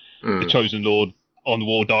or the Chosen Lord on the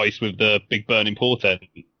war dice with the big burning portent.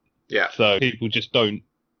 Yeah. So people just don't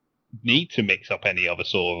need to mix up any other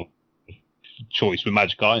sort of choice with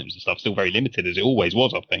magic items and stuff. Still very limited, as it always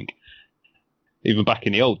was, I think, even back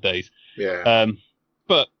in the old days. Yeah.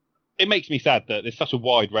 But it makes me sad that there's such a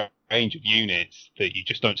wide range of units that you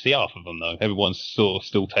just don't see half of them, though. Everyone's sort of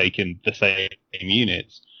still taking the same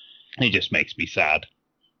units. It just makes me sad.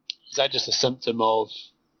 Is that just a symptom of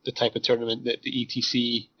the type of tournament that the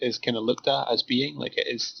ETC is kind of looked at as being? Like, it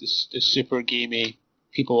is this super gamey,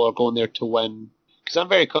 people are going there to win? Because I'm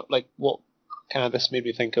very, like, what kind of this made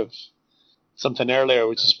me think of something earlier,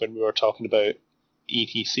 which is when we were talking about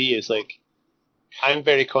ETC. Is like I'm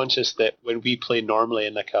very conscious that when we play normally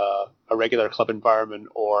in like a regular club environment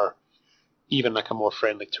or even like a more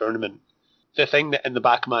friendly tournament, the thing that in the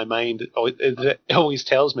back of my mind always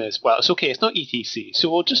tells me is, well, it's okay, it's not ETC,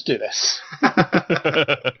 so we'll just do this.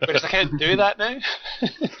 Whereas I can't do that now.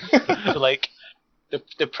 So like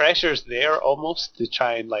the pressure's there almost to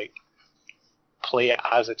try and like play it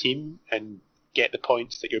as a team and get the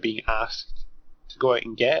points that you're being asked to go out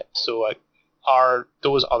and get. So like, are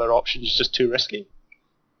those other options just too risky?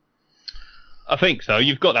 I think so.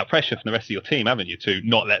 You've got that pressure from the rest of your team, haven't you, to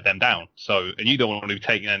not let them down. So, and you don't want to be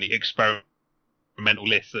taking any experimental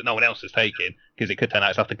lists that no one else is taking, because it could turn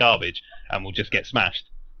out it's after garbage and we'll just get smashed.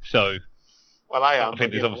 So, well, I am. I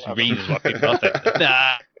think there's obviously reasons why people are saying,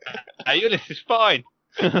 nah, your list is fine.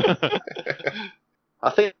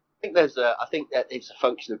 I think that it's a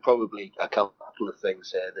function of probably a couple of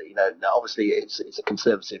things here. That now obviously it's a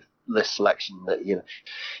conservative list selection that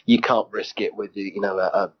you can't risk it with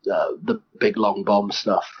the big long bomb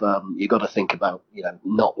stuff. You got to think about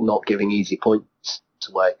not giving easy points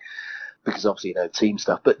away because obviously team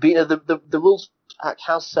stuff. But the rules pack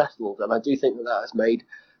has settled, and I do think that has made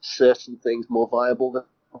certain things more viable than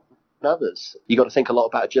others. You got to think a lot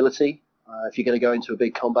about agility. If you're going to go into a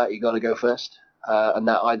big combat, you got to go first. And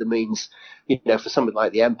that either means, for something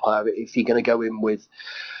like the Empire, if you're going to go in with,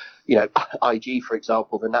 IG, for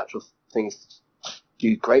example, the natural thing is to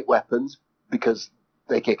use great weapons because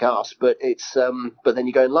they kick ass, but then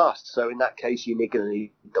you're going last. So in that case, you're going to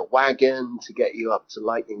need the wagon to get you up to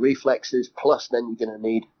lightning reflexes, plus then you're going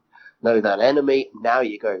to know that enemy. Now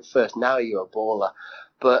you're going first. Now you're a baller.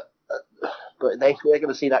 But they're going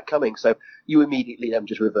to see that coming. So you immediately then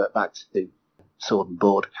just revert back to sword and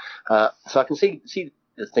board. So I can see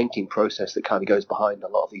the thinking process that kind of goes behind a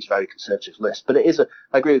lot of these very conservative lists. But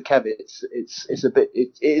I agree with Kevin. It's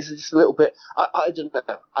a little bit. I don't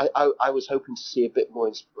know. I was hoping to see a bit more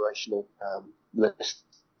inspirational list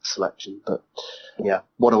selection, but yeah,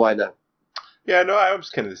 what do I know? Yeah, no, I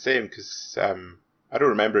was kind of the same because I don't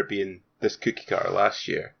remember it being this cookie cutter last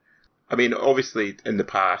year. I mean, obviously in the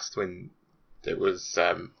past when it was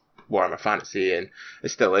Warhammer Fantasy, and it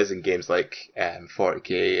still is in games like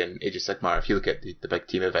 40k and Age of Sigmar. If you look at the big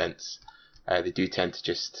team events, they do tend to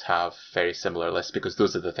just have very similar lists because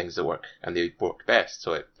those are the things that work and they work best.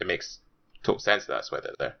 So it makes total sense that that's why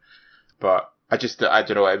they're there. But I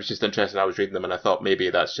don't know. I was just interested. I was reading them and I thought maybe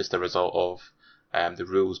that's just a result of the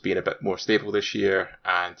rules being a bit more stable this year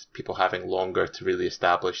and people having longer to really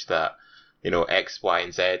establish that X, Y,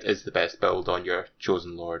 and Z is the best build on your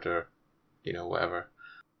chosen lord or whatever.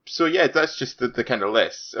 So yeah, that's just the kind of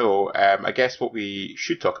list. So I guess what we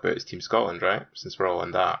should talk about is Team Scotland, right? Since we're all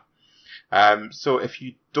on that. So if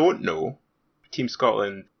you don't know, Team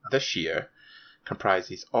Scotland this year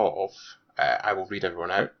comprises of, I will read everyone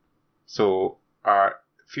out. So our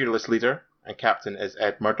fearless leader and captain is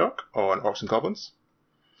Ed Murdoch on Orcs and Goblins.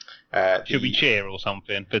 Should we cheer or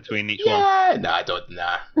something between each one? Yeah,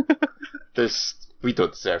 nah. We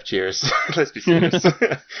don't deserve cheers. Let's be serious.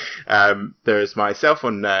 There's myself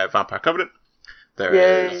on Vampire Covenant.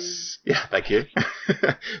 Is... Yeah, thank you.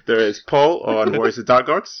 There is Paul on Warriors of Dark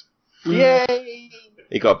Gods. Yay!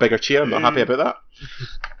 He got a bigger cheer. I'm not happy about that.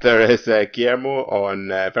 There is Guillermo on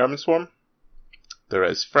Vermin Swarm. There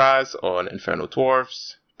is Fraz on Infernal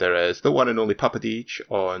Dwarves. There is the one and only Papa Deej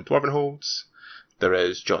on Dwarven Holds. There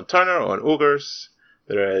is John Turner on Ogres.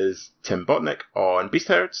 There is Tim Botnick on Beast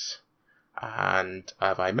Herds. And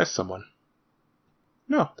have I missed someone?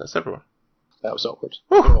 No, that's everyone. That was awkward.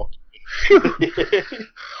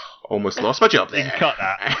 Almost lost my job there. You cut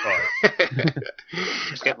that.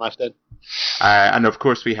 Just get left in. And of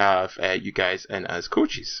course we have you guys in as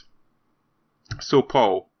coaches. So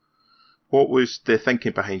Paul, what was the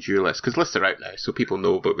thinking behind your list? Because lists are out now, so people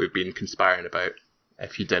know what we've been conspiring about,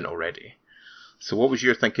 if you didn't already. So what was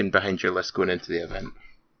your thinking behind your list going into the event?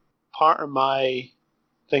 Part of my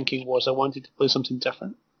thinking was I wanted to play something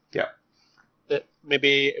different. Yeah. That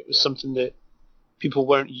maybe it was something that people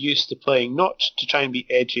weren't used to playing, not to try and be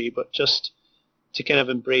edgy, but just to kind of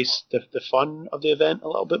embrace the fun of the event a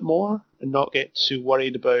little bit more and not get too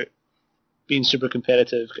worried about being super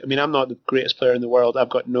competitive. I mean, I'm not the greatest player in the world. I've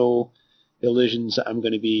got no illusions that I'm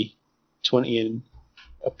going to be 20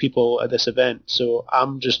 people at this event. So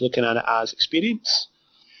I'm just looking at it as experience.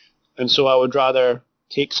 And so I would rather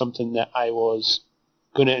take something that I was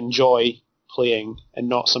going to enjoy playing and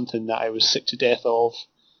not something that I was sick to death of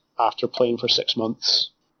after playing for 6 months.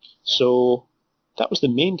 So that was the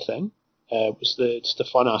main thing, was just the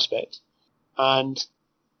fun aspect. And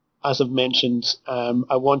as I've mentioned,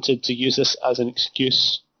 I wanted to use this as an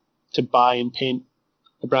excuse to buy and paint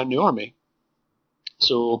a brand new army.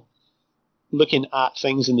 So looking at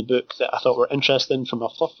things in the book that I thought were interesting from a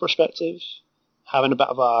fluff perspective, having a bit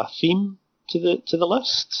of a theme to the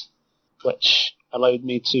list, which allowed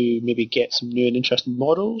me to maybe get some new and interesting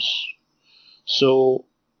models. So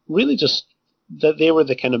really just that they were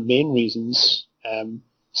the kind of main reasons.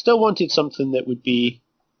 Still wanted something that would be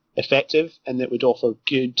effective and that would offer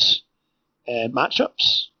good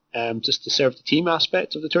matchups, just to serve the team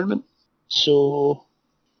aspect of the tournament. So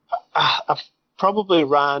I've probably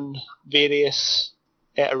ran various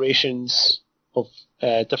iterations of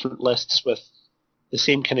different lists with the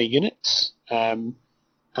same kind of units, and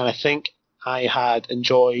I think I had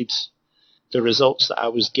enjoyed the results that I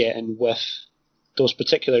was getting with those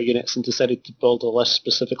particular units and decided to build a list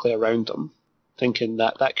specifically around them, thinking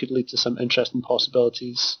that that could lead to some interesting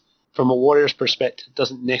possibilities. From a Warriors perspective, it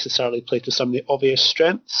doesn't necessarily play to some of the obvious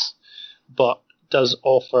strengths, but does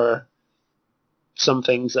offer some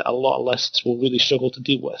things that a lot of lists will really struggle to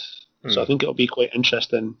deal with. So I think it'll be quite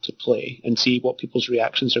interesting to play and see what people's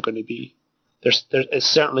reactions are going to be. It's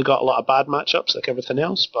certainly got a lot of bad matchups like everything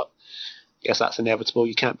else, but I guess that's inevitable.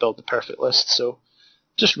 You can't build the perfect list. So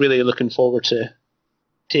just really looking forward to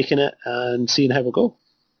taking it and seeing how we go.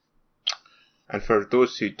 And for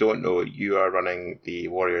those who don't know, you are running the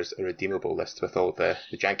Warriors Irredeemable list with all the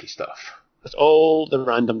janky stuff. With all the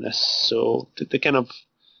randomness. So the kind of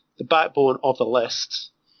the backbone of the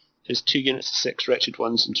list is 2 units of 6 Wretched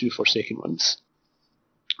Ones and 2 Forsaken Ones,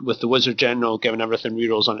 with the Wizard General giving everything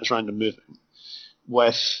rerolls on its random movement,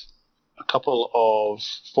 with a couple of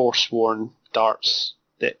Forsworn darts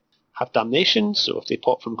that have damnation, so if they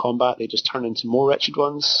pop from combat they just turn into more Wretched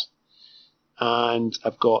Ones, and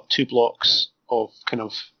I've got 2 blocks of kind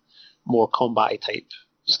of more combat type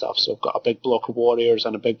stuff, so I've got a big block of Warriors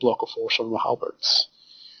and a big block of Forsworn with Halberds.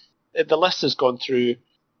 The list has gone through,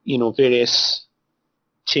 various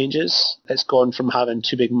changes. It's gone from having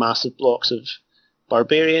 2 big massive blocks of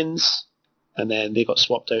Barbarians, and then they got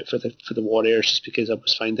swapped out for the Warriors just because I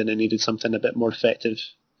was finding I needed something a bit more effective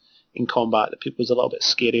in combat that was a little bit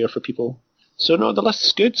scarier for people. So no, the list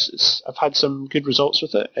is good. I've had some good results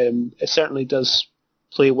with it. It certainly does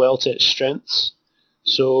play well to its strengths.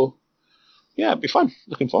 So yeah, it'd be fun.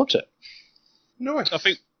 Looking forward to it. Nice. I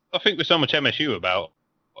think with so much MSU about,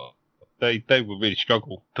 they will really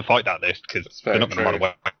struggle to fight that list because they're not going to run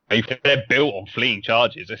away. If they're built on fleeing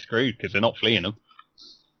charges, they're screwed because they're not fleeing them.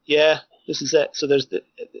 Yeah, this is it. So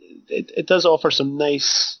it does offer some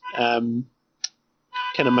nice kind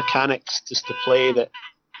of mechanics just to play that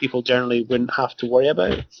people generally wouldn't have to worry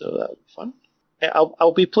about. So that would be fun.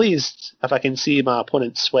 I'll be pleased if I can see my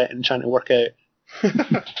opponent sweating trying to work out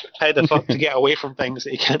how the fuck to get away from things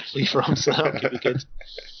that you can't flee from. So that would be good.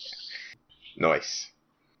 Nice.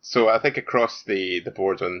 So I think across the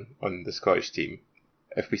board on the Scottish team,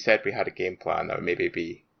 if we said we had a game plan, that would maybe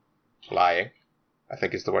be lying, I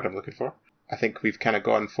think is the word I'm looking for. I think we've kind of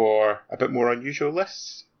gone for a bit more unusual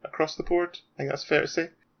lists across the board. I think that's fair to say.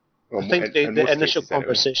 Well, I think the initial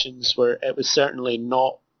conversations were, it was certainly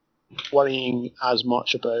not worrying as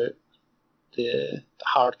much about the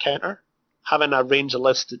hard counter. Having a range of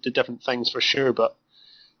lists that do different things for sure, but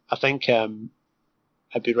I think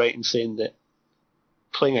I'd be right in saying that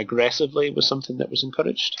playing aggressively was something that was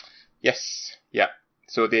encouraged. Yes, yeah.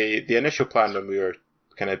 So the initial plan when we were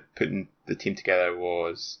kind of putting the team together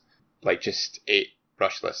was like just 8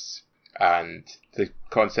 rush lists. And the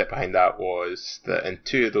concept behind that was that in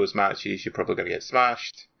 2 of those matches you're probably going to get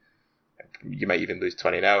smashed. You might even lose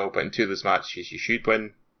 20-0, but in 2 of those matches you should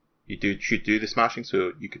win. You should do the smashing,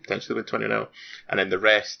 so you could potentially win 20-0. And then the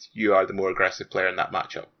rest, you are the more aggressive player in that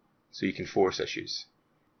matchup, so you can force issues.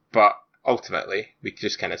 But ultimately, we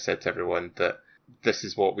just kind of said to everyone that this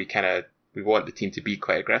is what we want the team to be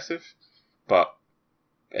quite aggressive, but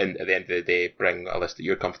at the end of the day, bring a list that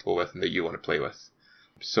you're comfortable with and that you want to play with.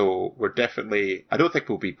 So we're definitely, I don't think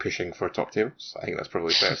we'll be pushing for top tables. I think that's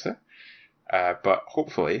probably fair to say. But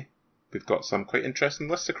hopefully, we've got some quite interesting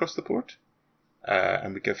lists across the board,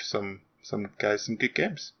 and we give some guys some good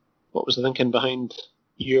games. What was the thinking behind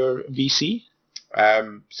your VC?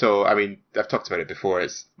 So, I mean, I've talked about it before.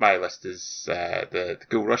 My list is the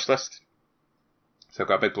Ghoul Rush list. So I've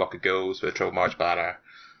got a big block of ghouls with a Troll March banner,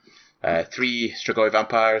 3 Strigoi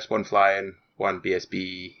Vampires, 1 Flying, 1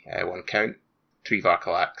 BSB, 1 Count, 3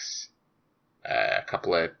 Varkalax, a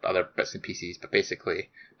couple of other bits and pieces, but basically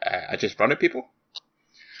I just run at people.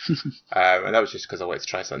 And that was just because I wanted to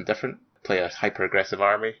try something different, play a hyper-aggressive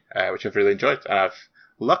army, which I've really enjoyed. And I've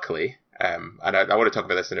luckily, and I want to talk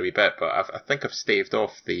about this in a wee bit, but I think I've staved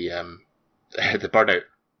off the burnout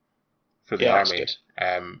for the Yeah, that's army,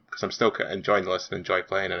 good. because I'm still enjoying the list and enjoy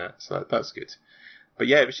playing in it, so that's good. But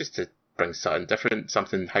yeah, it was just to bring something different,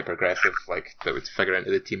 something hyper aggressive, like that would figure into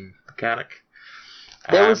the team mechanic.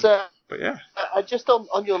 There was but yeah, just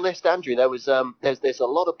on your list, Andrew. There was there's a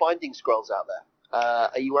lot of binding scrolls out there.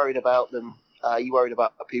 Are you worried about them? Are you worried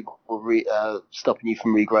about people stopping you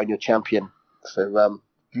from regrowing your champion? So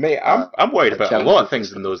mate, I'm worried about a lot of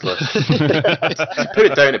things in those lists. Put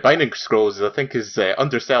it down to binding scrolls, I think, is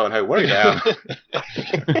underselling how worried I am.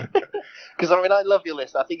 Because I mean, I love your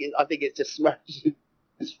list. I think it just smashes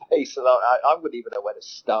his face, and I wouldn't even know where to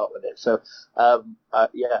start with it. So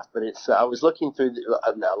yeah, but it's I was looking through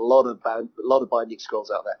a lot of binding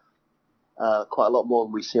scrolls out there. Quite a lot more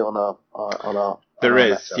than we see on our. There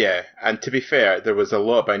is, yeah. And to be fair, there was a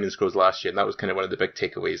lot of binding scrolls last year, and that was kind of one of the big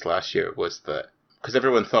takeaways last year, was that because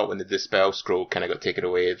everyone thought when the Dispel scroll kind of got taken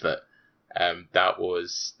away that that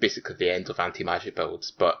was basically the end of anti-magic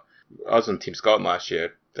builds. But us on Team Scotland last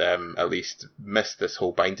year, at least, missed this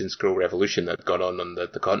whole binding scroll revolution that had gone on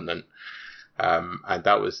the continent. And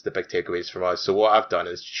that was the big takeaways from us. So what I've done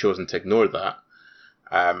is chosen to ignore that.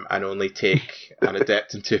 And only take an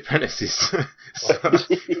adept and 2 apprentices. So,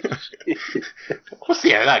 we'll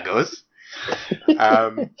see how that goes.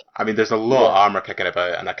 I mean, there's a lot of armour kicking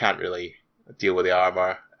about, and I can't really deal with the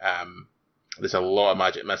armour. There's a lot of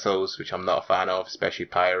magic missiles, which I'm not a fan of, especially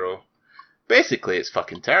Pyro. Basically, it's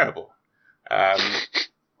fucking terrible. But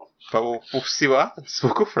we'll see what happens.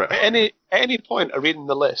 We'll go for it. At any point of reading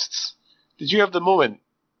the lists, did you have the moment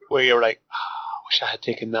where you were like, I wish I had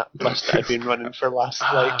taken that list that I'd been running for the last,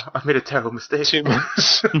 I've made a terrible mistake. 2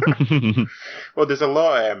 months. Well, there's a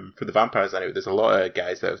lot, for the vampires anyway, there's a lot of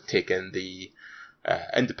guys that have taken the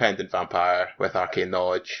independent vampire with arcane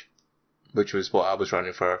knowledge, which was what I was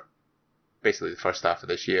running for basically the first half of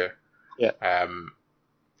this year. Yeah.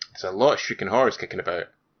 There's a lot of shrieking horrors kicking about,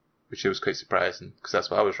 which was quite surprising, because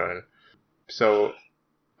that's what I was running. So,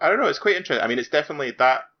 I don't know, it's quite interesting. I mean, it's definitely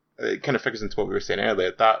that, it kind of figures into what we were saying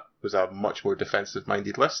earlier, that was a much more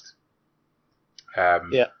defensive-minded list.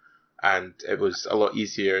 Yeah. And it was a lot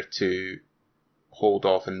easier to hold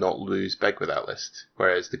off and not lose big with that list,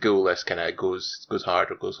 whereas the ghoul list kind of goes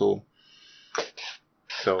hard or goes home.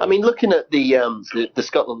 So, I mean, looking at the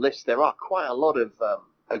Scotland list, there are quite a lot of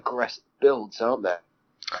aggressive builds, aren't there?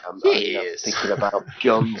 yes. I'm thinking about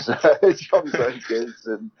John's Ogres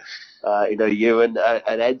and you and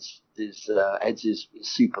Ed's is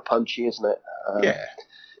super punchy, isn't it? Yeah.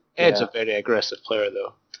 Ed's a very aggressive player,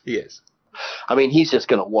 though. He is. I mean, he's just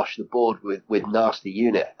going to wash the board with nasty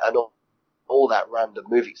unit and all that random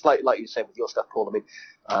moving. It's like you said with your stuff, Paul. I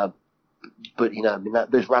mean, but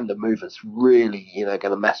those random movers really, going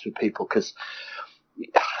to mess with people because.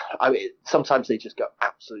 I mean, sometimes they just go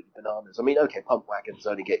absolutely bananas. I mean, okay, pump wagons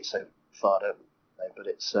only get you so far, don't they? But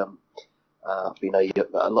it's a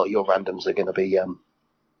lot of your randoms are going to be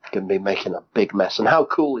making a big mess. And how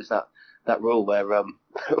cool is that rule where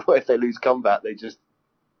where if they lose combat, they just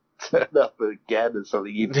turn up again or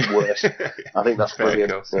something even worse? I think that's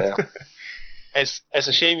brilliant. Cool. Yeah. It's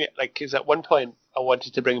a shame, because at one point I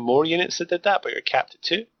wanted to bring more units that did that, but you're capped at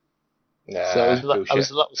 2. Nah, So I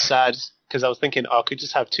was a little sad because I was thinking, I could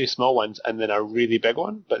just have 2 small ones and then a really big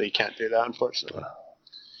one, but you can't do that, unfortunately.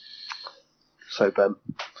 So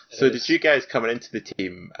did you guys coming into the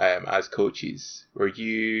team as coaches, were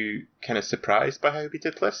you kind of surprised by how we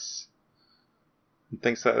did lists and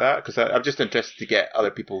things like that? Because I'm just interested to get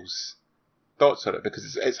other people's thoughts on it,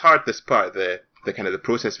 because it's hard, this part of the kind of the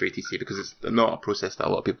process for ATC, because it's not a process that a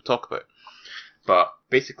lot of people talk about. But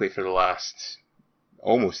basically for the last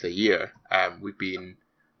almost a year, we've been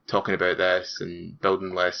talking about this and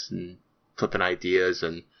building lists and flipping ideas,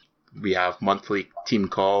 and we have monthly team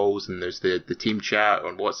calls, and there's the team chat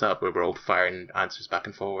on WhatsApp where we're all firing answers back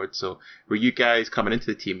and forward. So were you guys coming into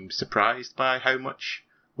the team surprised by how much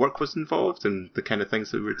work was involved and the kind of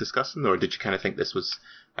things that we were discussing, or did you kind of think this was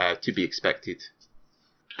to be expected?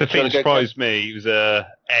 The thing that surprised me was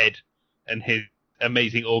Ed and his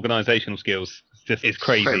amazing organisational skills. It's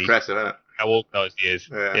crazy. Quite impressive, isn't it? How organised he is.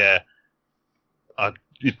 Yeah.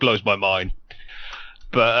 It blows my mind.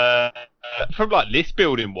 But from list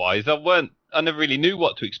building wise, I never really knew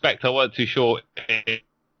what to expect. I wasn't too sure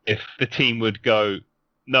if the team would go,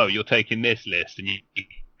 no, you're taking this list and you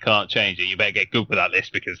can't change it. You better get good with that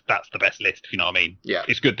list because that's the best list, if you know what I mean. Yeah.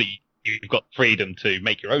 It's good that you've got freedom to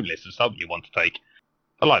make your own list of something you want to take.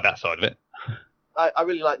 I like that side of it. I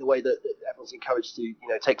really like the way that everyone's encouraged to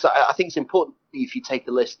take. So I think it's important if you take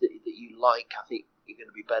a list that you like. I think you're going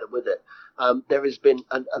to be better with it. There has been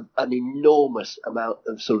an enormous amount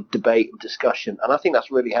of sort of debate and discussion, and I think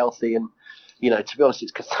that's really healthy. And to be honest,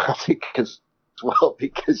 it's cathartic because well,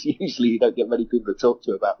 because usually you don't get many people to talk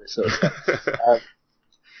to about this sort of stuff.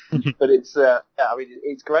 But it's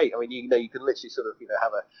it's great. I mean, you can literally sort of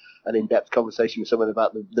have an in-depth conversation with someone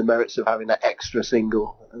about the merits of having that extra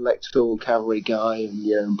single electoral cavalry guy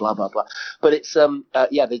and blah blah blah. But it's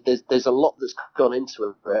there's a lot that's gone into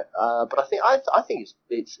it. But I think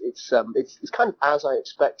it's kind of as I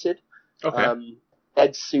expected. Okay.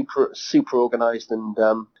 Ed's super organised, and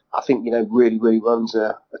I think really runs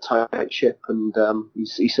a tight ship, and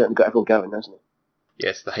he's certainly got everyone going, hasn't he?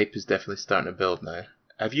 Yes, the hype is definitely starting to build now.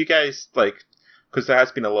 Have you guys, because there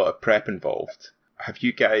has been a lot of prep involved, have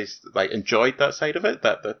you guys, enjoyed that side of it,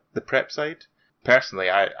 the prep side? Personally,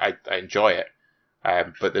 I enjoy it,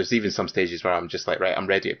 but there's even some stages where I'm just like, right, I'm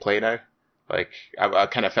ready to play now. I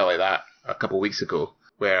kind of felt like that a couple of weeks ago,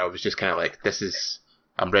 where I was just kind of like,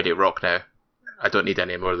 I'm ready to rock now. I don't need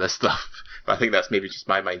any more of this stuff. But I think that's maybe just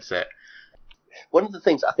my mindset. One of the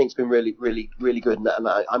things I think has been really, really, really good, and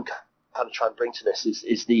I'm kind of trying to bring to this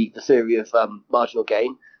is the theory of marginal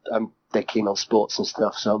gain. They're keen on sports and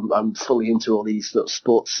stuff, so I'm fully into all these little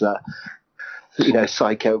sports,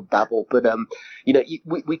 psycho babble. But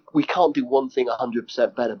we can't do one thing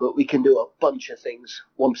 100% better, but we can do a bunch of things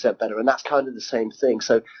 1% better, and that's kind of the same thing.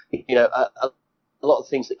 So a lot of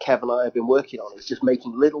things that Kev and I have been working on is just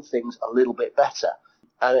making little things a little bit better.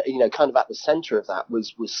 And kind of at the centre of that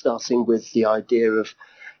was starting with the idea of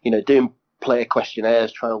doing player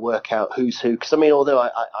questionnaires, trying to work out who's who. Because although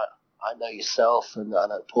I know yourself, and I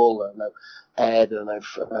know Paul, and I know Ed, and I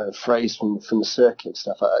know Fraser from the circuit and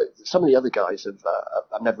stuff. Some of the other guys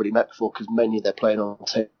I've never really met before, because many of they're playing on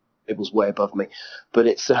tables way above me. But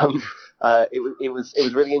it's it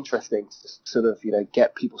was really interesting to sort of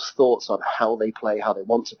get people's thoughts on how they play, how they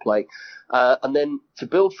want to play, and then to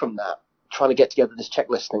build from that, trying to get together this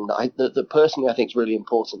checklist thing that personally I think is really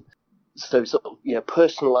important. So sort of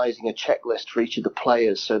personalising a checklist for each of the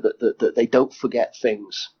players so that they don't forget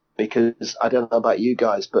things. Because I don't know about you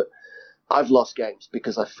guys, but I've lost games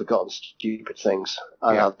because I've forgotten stupid things.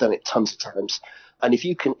 And I've done it tons of times. And if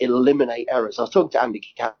you can eliminate errors, I was talking to Andy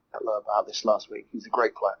Cattler about this last week. He's a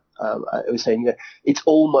great player. I was saying it's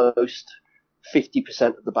almost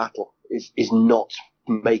 50% of the battle is not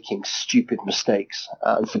making stupid mistakes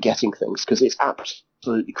and forgetting things, because it's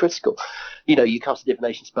absolutely critical. You cast a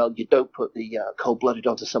divination spell, you don't put the cold-blooded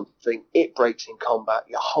onto something, it breaks in combat,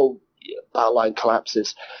 your whole battle line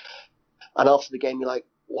collapses, and after the game you're like,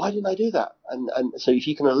 why didn't I do that? And so if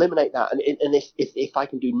you can eliminate that, and if I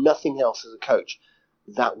can do nothing else as a coach,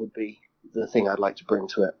 that would be the thing I'd like to bring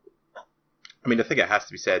to it. I mean, I think it has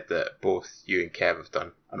to be said that both you and Kev have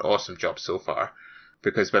done an awesome job so far,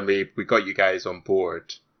 because when we got you guys on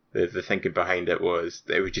board, the thinking behind it was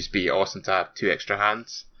that it would just be awesome to have two extra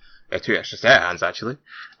set of hands actually,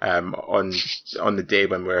 on the day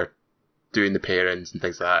when we're doing the pairings and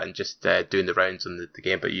things like that, and just doing the rounds on the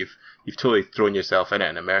game. But you've totally thrown yourself in it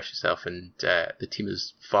and immersed yourself, and the team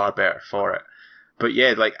is far better for it. But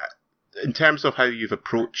yeah, in terms of how you've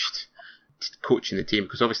approached coaching the team,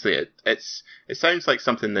 because obviously it sounds like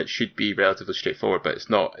something that should be relatively straightforward, but it's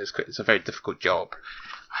not. It's a very difficult job.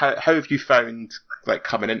 How have you found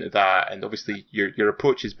coming into that? And obviously your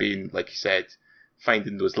approach has been, like you said,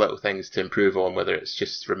 finding those little things to improve on, whether it's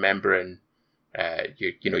just remembering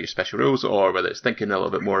your special rules, or whether it's thinking a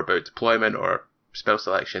little bit more about deployment or spell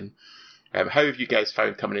selection. How have you guys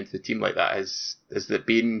found coming into the team like that?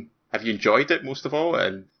 Have you enjoyed it most of all,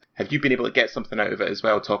 and have you been able to get something out of it as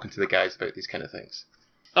well, talking to the guys about these kind of things?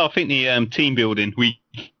 I think the team building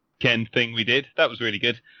weekend thing we did, that was really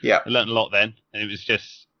good. Yeah, I learned a lot then, and it's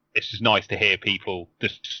just nice to hear people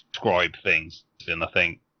describe things, and I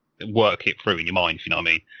think work it through in your mind, if you know what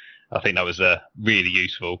I mean. I think that was really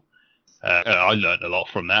useful. I learned a lot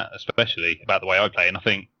from that, especially about the way I play, and I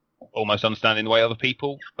think almost understanding the way other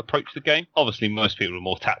people approach the game. Obviously, most people are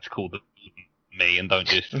more tactical than me and don't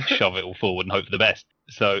just shove it all forward and hope for the best.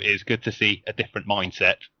 So it's good to see a different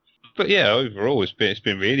mindset. But yeah, overall, it's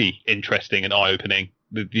been really interesting and eye-opening.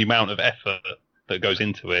 The amount of effort that goes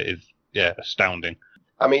into it is astounding.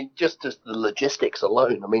 I mean, just the logistics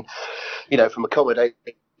alone. I mean, from accommodation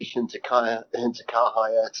to car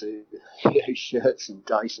hire to shirts and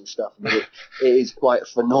dice and stuff. I mean, it is quite a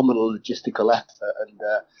phenomenal logistical effort. And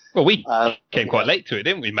well, we came quite late to it,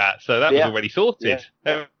 didn't we, Matt? So that was already sorted.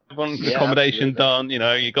 Yeah. Everyone's accommodation done.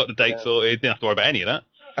 You got the date sorted. Didn't have to worry about any of that.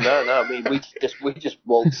 No. I mean, we just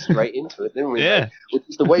waltzed straight into it, didn't we? Yeah.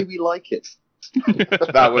 It's the way we like it.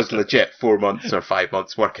 That was legit 4 months or 5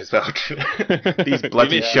 months work as well. These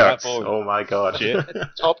bloody shirts. Oh my god.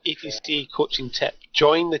 Top ETC coaching tip: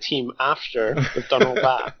 join the team after we've done all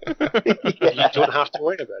that. You don't have to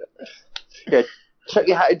worry about it. Yeah, chuck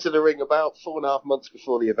your hat into the ring about 4.5 months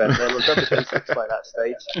before the event. They'll have done the basics by that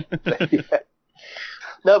stage. Yeah.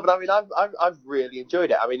 No, but I mean, I've really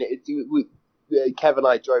enjoyed it. I mean, Kev and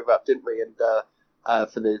I drove up, didn't we, and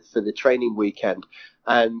for the training weekend,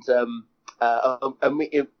 and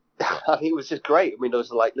we. I think it was just great. I mean, there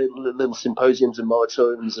was like little symposiums and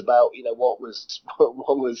moratoriums about what was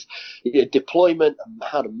deployment and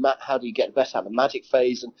how do you get the best out of the Magic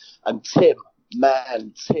phase, and Tim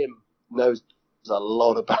knows a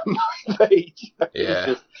lot about my phase.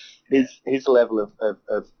 Yeah. His level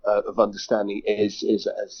of understanding is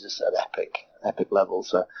just an epic level.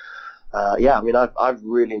 So. I mean, I've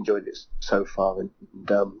really enjoyed it so far, and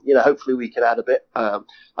hopefully we can add a bit. I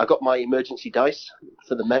got my emergency dice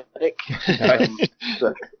for the medic, and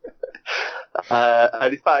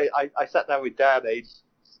in fact, I sat down with Dan ages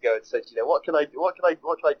ago and said, what can I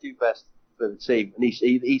do best for the team? And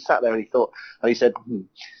he sat there and he thought, and he said,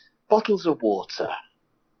 bottles of water.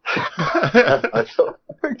 I thought,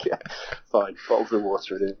 okay, fine, bottles of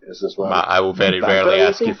water it is as well. Matt, I will very rarely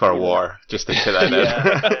ask you for a war, just to put that in.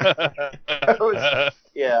 I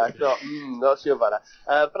thought, not sure about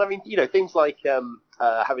that. But I mean, things like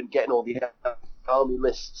getting all the army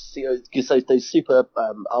lists, because those super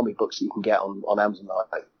army books that you can get on Amazon are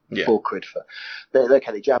like £4 for.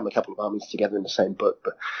 They jam a couple of armies together in the same book,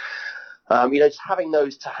 but. Just having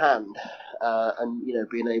those to hand, and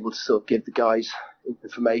being able to sort of give the guys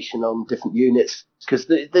information on different units, because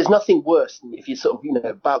there's nothing worse than if you're sort of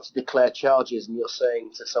about to declare charges and you're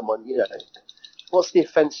saying to someone, what's the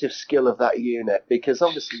offensive skill of that unit? Because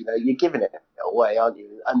obviously you're giving it away, aren't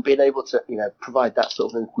you? And being able to provide that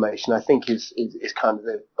sort of information, I think is kind of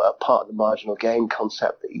the part of the marginal gain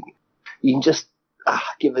concept that you can just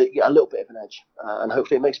give it a little bit of an edge, and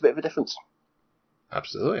hopefully it makes a bit of a difference.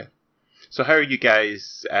 Absolutely. So how are you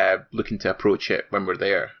guys looking to approach it when we're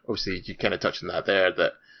there? Obviously, you kind of touched on that there,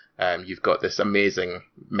 that you've got this amazing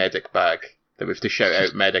medic bag that we have to shout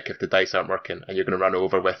out medic if the dice aren't working, and you're going to run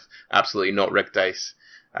over with absolutely not rigged dice,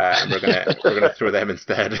 and we're gonna throw them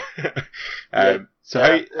instead. So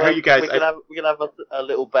how are you guys? We're gonna have a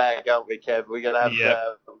little bag, aren't we, Kev? We're gonna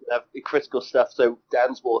have the critical stuff. So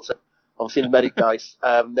Dan's water, obviously the medic dice,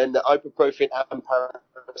 then the ibuprofen and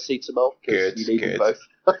paracetamol, because you need them both.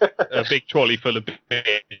 A big trolley full of beer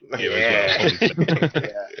as well. Yeah,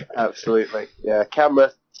 absolutely. Yeah,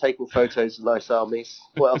 camera taking photos of nice armies.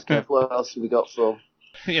 What else, Kev? What else have we got from?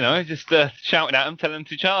 Just shouting at them, telling them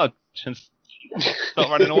to charge and stop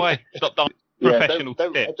running away. Stop dying. Professional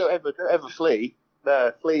tips. Don't ever flee.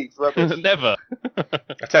 No, flee's rubbish. Never.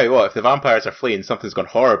 I tell you what, if the vampires are fleeing, something's gone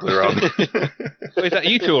horribly wrong. Well, is that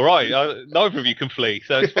you two all right? Neither of you can flee,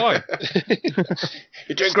 so it's fine.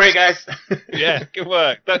 You're doing great, guys. Yeah, good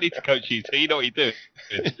work. Don't need to coach you two. You know what you're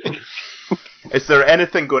doing. Is there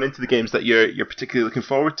anything going into the games that you're particularly looking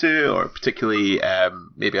forward to, or particularly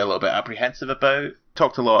maybe a little bit apprehensive about?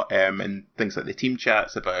 Talked a lot in things like the team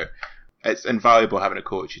chats about it's invaluable having a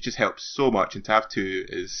coach. It just helps so much, and to have two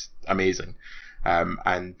is amazing.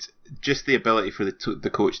 And just the ability for the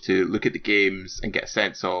coach to look at the games and get a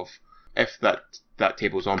sense of if that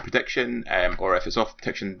table's on prediction, or if it's off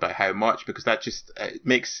prediction by how much, because that just it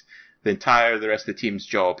makes the rest of the team's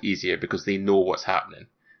job easier because they know what's happening.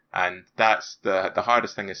 And that's the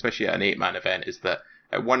hardest thing, especially at an 8-man event, is that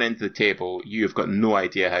at one end of the table, you've got no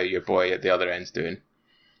idea how your boy at the other end's doing.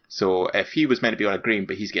 So if he was meant to be on a green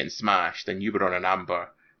but he's getting smashed and you were on an amber,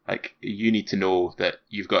 like, you need to know that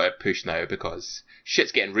you've got to push now because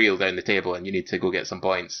shit's getting real down the table and you need to go get some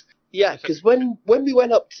points. Yeah, because when we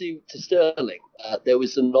went up to Stirling, there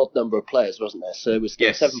was an odd number of players, wasn't there? So it was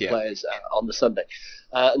 7 players on the Sunday.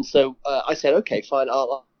 And so I said, okay, fine,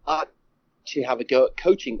 I'll actually have a go at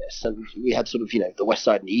coaching this. And we had sort of, the west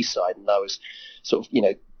side and the east side, and I was sort of,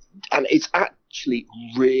 and it's actually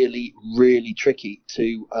really, really tricky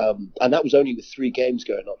to, and that was only with 3 games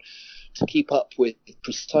going on, to keep up with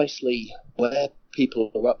precisely where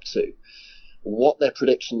people are up to, what their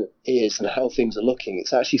prediction is, and how things are looking.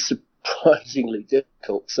 It's actually surprisingly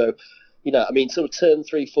difficult. So, sort of turn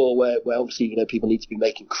 3-4, where obviously, people need to be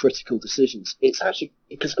making critical decisions. It's actually,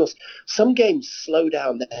 because of course, some games slow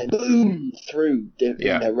down and boom through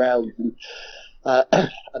their round.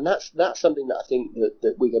 And that's something that I think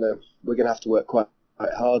that we're gonna have to work quite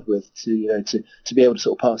hard with to be able to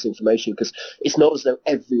sort of pass information, because it's not as though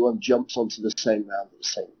everyone jumps onto the same round at the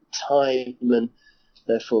same time, and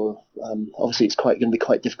therefore obviously it's going to be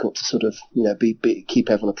quite difficult to sort of keep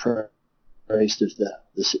everyone appraised of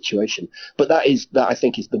the situation. But that I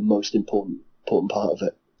think is the most important part of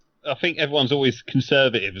it. I think everyone's always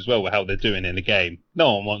conservative as well with how they're doing in the game.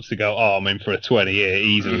 No one wants to go, I'm in for a 20 here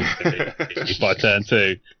easily by turn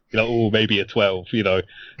 2. You're like, oh, maybe a 12, So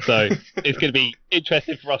it's going to be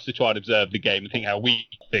interesting for us to try and observe the game and think how we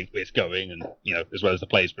think it's going, and as well as the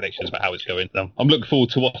players' predictions about how it's going. I'm looking forward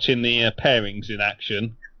to watching the pairings in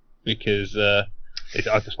action because I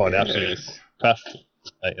just find it absolutely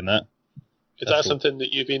fascinating. Is that something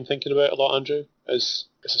that you've been thinking about a lot, Andrew, as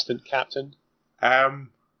assistant captain?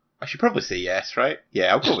 I should probably say yes, right?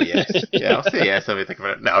 Yeah, I'll go with yes. Yeah, I'll say yes. I'll be thinking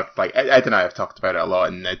about it. No, Ed and I have talked about it a lot,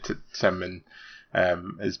 and Tim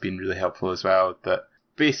has been really helpful as well. But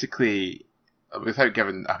basically, without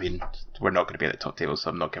giving, we're not going to be at the top table,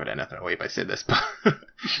 so I'm not giving anything away by saying this. But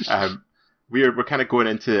we're kind of going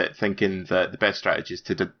into it thinking that the best strategy is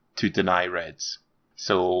to deny reds.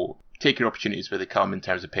 So take your opportunities where they come in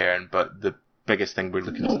terms of pairing, but the biggest thing we're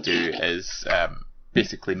looking to do is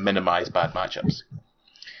basically minimise bad matchups.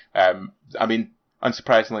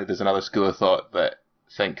 Unsurprisingly, there's another school of thought that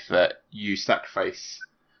think that you sacrifice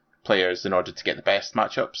players in order to get the best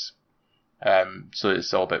matchups. So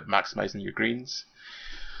it's all about maximising your greens.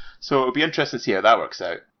 So it'll be interesting to see how that works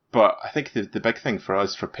out. But I think the big thing for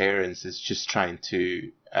us for pairings is just trying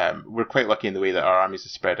to... we're quite lucky in the way that our armies are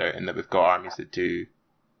spread out and that we've got armies that do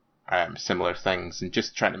similar things, and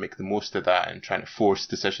just trying to make the most of that and trying to force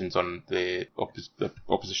decisions on the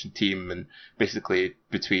opposition team, and basically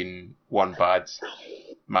between one bad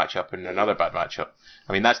matchup and another bad matchup.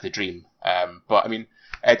 That's the dream. But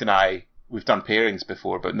Ed and I, we've done pairings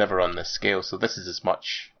before, but never on this scale, so this is as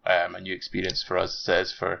much a new experience for us as it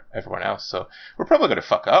is for everyone else. So we're probably going to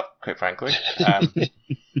fuck up, quite frankly.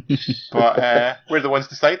 But we're the ones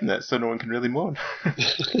deciding it, so no one can really moan.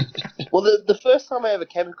 Well, the first time I ever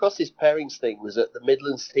came across this pairings thing was at the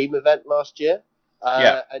Midlands team event last year.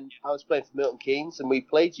 And I was playing for Milton Keynes, and we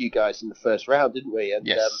played you guys in the first round, didn't we? And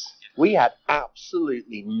yes. We had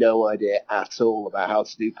absolutely no idea at all about how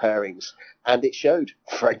to do pairings, and it showed,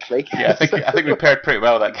 frankly. Yeah, I think we paired pretty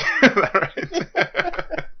well that game.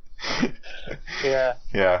 Yeah.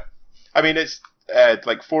 Yeah. It's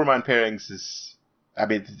like 4-man pairings is...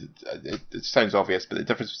 it sounds obvious, but the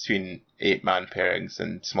difference between 8-man pairings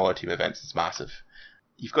and smaller team events is massive.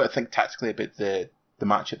 You've got to think tactically about the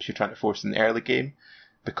matchups you're trying to force in the early game,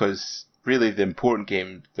 because really the important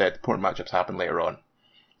matchups happen later on.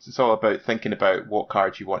 So it's all about thinking about what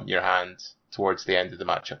cards you want in your hand towards the end of the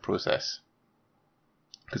matchup process,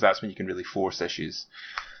 because that's when you can really force issues.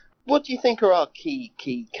 What do you think are our key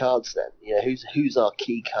cards then? Who's our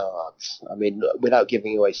key cards? Without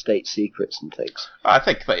giving away state secrets and things. I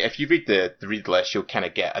think if you read the list, you'll kind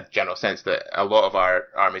of get a general sense that a lot of our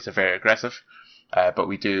armies are very aggressive. But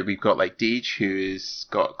we've got like Deej, who's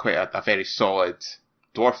got quite a very solid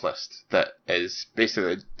dwarf list that is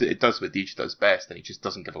basically, it does what Deej does best, and he just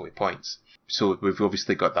doesn't give away points. So we've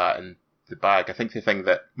obviously got that in the bag. I think the thing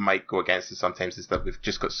that might go against us sometimes is that we've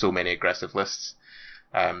just got so many aggressive lists.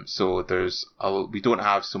 So we don't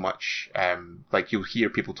have so much, like you'll hear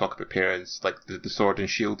people talk about pairings, like the sword and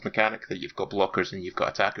shield mechanic, that you've got blockers and you've got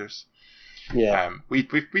attackers. Yeah. We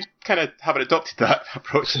kind of haven't adopted that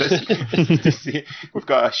approach. We've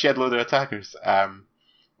got a shed load of attackers.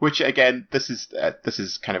 Which again, this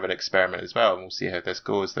is kind of an experiment as well, and we'll see how this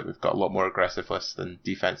goes. That we've got a lot more aggressive lists than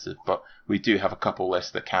defensive, but we do have a couple lists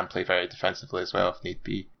that can play very defensively as well if need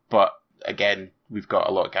be. But again, we've got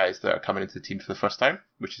a lot of guys that are coming into the team for the first time,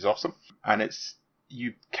 which is awesome. And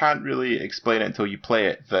you can't really explain it until you play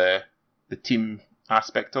it, the team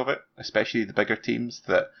aspect of it, especially the bigger teams,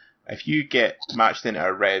 that if you get matched into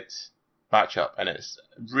a red matchup and it's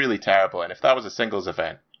really terrible, and if that was a singles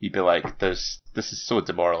event, you'd be like, this is so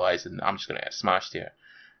demoralising, I'm just going to get smashed here.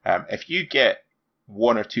 If you get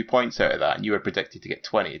 1 or 2 points out of that and you were predicted to get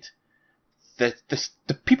 20'd,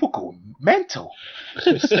 the people go mental.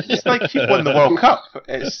 It's like you won the World Cup.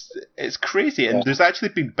 It's crazy, and there's actually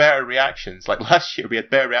been better reactions. Like last year, we had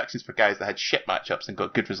better reactions for guys that had shit matchups and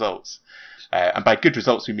got good results. And by good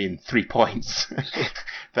results, we mean 3 points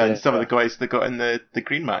than some of the guys that got in the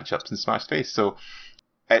green matchups and smashed face. So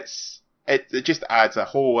it just adds a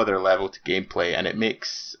whole other level to gameplay, and it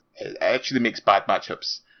actually makes bad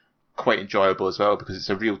matchups quite enjoyable as well, because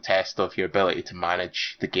it's a real test of your ability to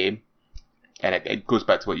manage the game. And it goes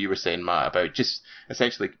back to what you were saying, Matt, about just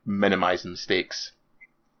essentially minimising mistakes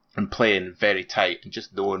and playing very tight and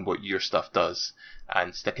just knowing what your stuff does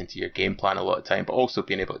and sticking to your game plan a lot of time, but also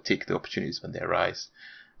being able to take the opportunities when they arise.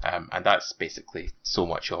 And that's basically so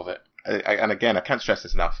much of it. And again, I can't stress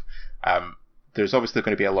this enough. There's obviously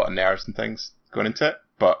going to be a lot of nerves and things going into it,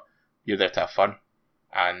 but you're there to have fun.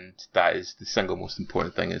 And that is the single most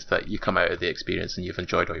important thing, is that you come out of the experience and you've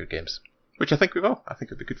enjoyed all your games, which I think we will. I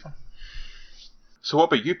think it'll be good fun. So what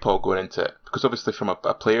about you, Paul, going into it? Because obviously from a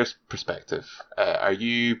player's perspective, are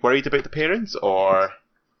you worried about the pairings, or...?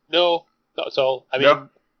 No, not at all. I mean,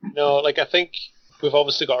 no, like I think we've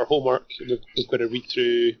obviously got our homework. We've got to read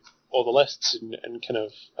through all the lists and kind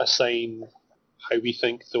of assign how we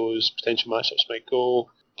think those potential matchups might go.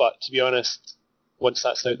 But to be honest, once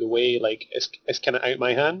that's out of the way, like it's kind of out of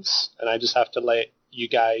my hands, and I just have to let you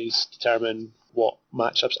guys determine what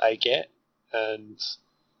matchups I get, and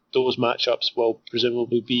those matchups will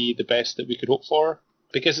presumably be the best that we could hope for.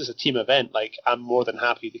 Because it's a team event, like I'm more than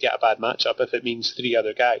happy to get a bad matchup if it means 3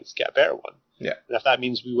 other guys get a better one. Yeah. And if that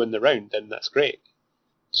means we win the round, then that's great.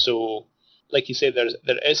 So, like you said,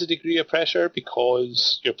 there is a degree of pressure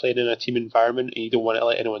because you're playing in a team environment and you don't want to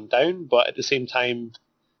let anyone down. But at the same time,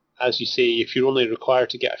 as you say, if you're only required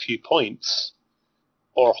to get a few points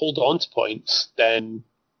or hold on to points, then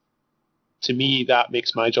to me that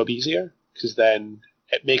makes my job easier, because then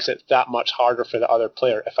it makes it that much harder for the other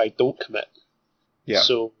player if I don't commit. Yeah.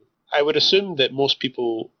 So I would assume that most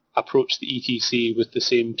people approach the ETC with the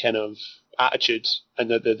same kind of attitude,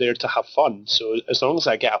 and that they're there to have fun. So as long as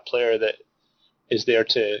I get a player that is there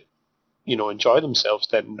to, enjoy themselves,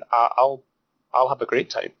 then I'll have a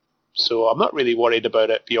great time. So I'm not really worried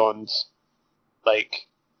about it beyond, like,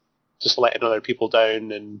 just letting other people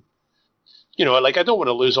down. And, like, I don't want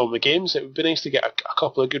to lose all my games. It would be nice to get a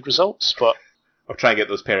couple of good results, but I'll try and get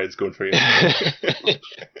those parents going for you.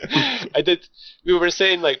 I did. We were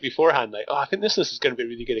saying like beforehand, like, I think this is going to be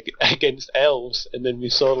really good against elves, and then we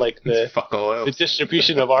saw like Fuck all elves. the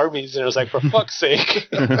distribution of armies, and I was like, for fuck's sake.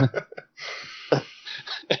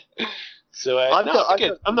 So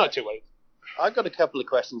I'm not too worried. I've got a couple of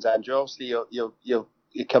questions, Andrew. Obviously, your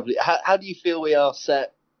company. How do you feel we are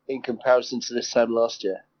set in comparison to this time last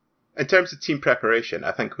year? In terms of team preparation,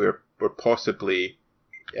 I think we're possibly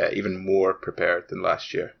even more prepared than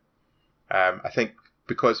last year. I think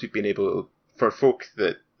because we've been able, for folk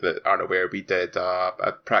that aren't aware, we did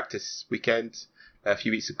a practice weekend a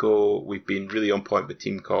few weeks ago. We've been really on point with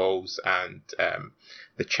team calls, and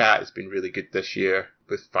the chat has been really good this year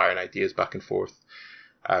with firing ideas back and forth.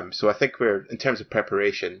 So I think we're, in terms of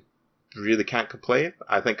preparation, really can't complain.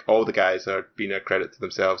 I think all the guys are being a credit to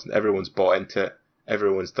themselves, and everyone's bought into it.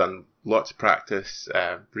 Everyone's done lots of practice,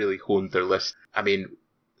 really honed their list. I mean,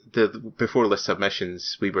 before list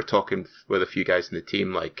submissions, we were talking with a few guys in the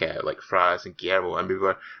team, like Fraz and Guillermo, and we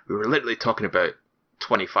were literally talking about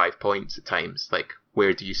 25 points at times. Like,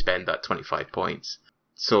 where do you spend that 25 points?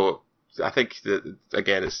 So I think that,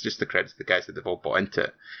 again, it's just the credit to the guys that they've all bought into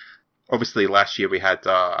it. Obviously, last year we had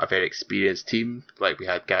a very experienced team. Like, we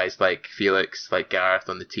had guys like Felix, like Gareth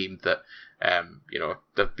on the team that,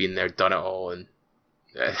 they've been there, done it all, and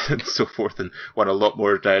so forth, and won a lot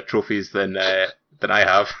more trophies than I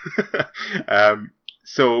have.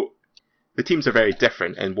 So the teams are very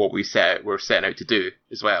different in what we're setting out to do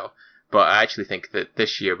as well. But I actually think that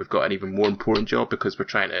this year we've got an even more important job, because we're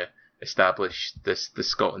trying to establish the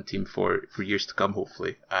Scotland team for years to come,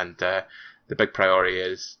 hopefully. And the big priority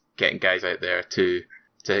is getting guys out there to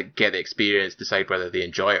get the experience, decide whether they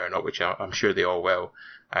enjoy it or not, which I'm sure they all will.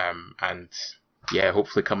 And yeah,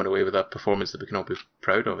 hopefully coming away with a performance that we can all be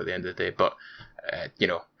proud of at the end of the day. But,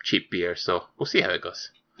 cheap beer, so we'll see how it goes.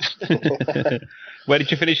 Where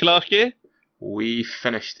did you finish last year? We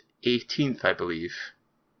finished 18th, I believe.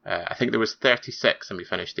 I think there was 36 and we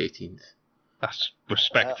finished 18th. That's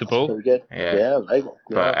respectable. That's pretty good. Yeah. Very good.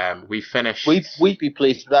 But we finished... We'd be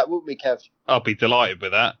pleased with that, wouldn't we, Kev? I'll be delighted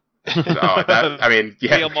with that. Yeah.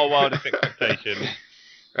 Be on my wildest expectation.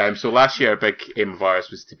 So last year, a big aim of ours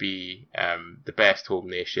was to be the best home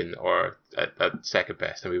nation, or at second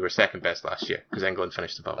best, and we were second best last year because England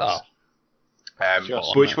finished above us.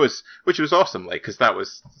 Which was awesome, like, because that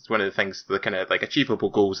was one of the things, the kind of like achievable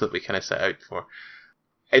goals that we kind of set out for.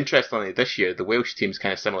 Interestingly, this year the Welsh team's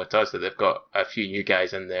kind of similar to us, that they've got a few new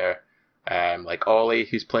guys in there, like Ollie,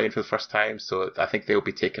 who's playing for the first time. So I think they'll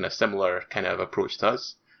be taking a similar kind of approach to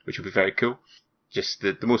us, which will be very cool. Just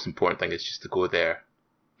the most important thing is just to go there,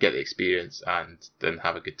 get the experience, and then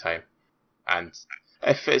have a good time. And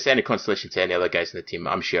if it's any consolation to any other guys in the team,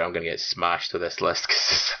 I'm sure I'm going to get smashed with this list, because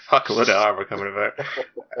there's a fuck load of armour coming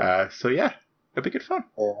about. So yeah, it'll be good fun.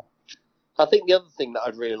 Yeah. I think the other thing that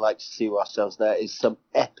I'd really like to see ourselves there is some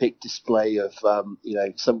epic display of,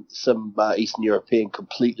 some Eastern European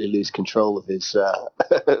completely lose control of his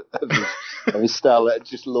of his style and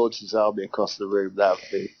just launch his army across the room. That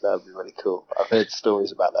would be really cool. I've heard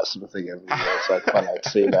stories about that sort of thing every year, so I'd quite like to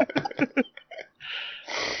see that.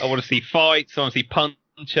 I want to see fights. I want to see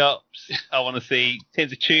punch-ups. I want to see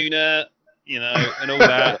tins of tuna, and all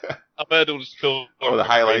that. I've heard all the stories. All the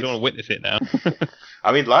highlights. I don't want to witness it now.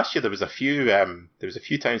 I mean, last year there was a few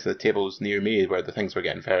times at the tables near me where the things were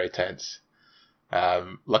getting very tense.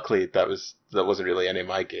 Luckily, that was that wasn't really any of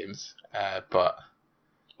my games. But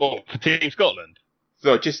Well, for Team Scotland.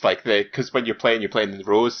 so just like because when you're playing in the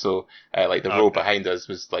rows, so like the row Okay. behind us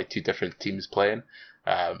was like two different teams playing,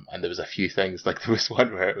 and there was a few things, like there was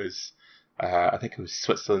one where it was, I think it was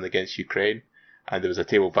Switzerland against Ukraine, and there was a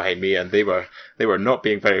table behind me, and they were not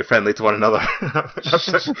being very friendly to one another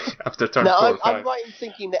after turn Now, 4 I'm, and 5. I'm right in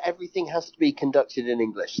thinking that everything has to be conducted in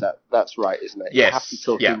English. That's right, isn't it? Yes, You have to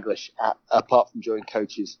talk yeah. English apart from during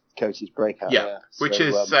coaches breakout. Yeah, which So,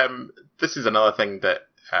 is this is another thing that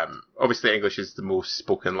obviously English is the most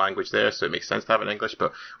spoken language there, so it makes sense to have it in English.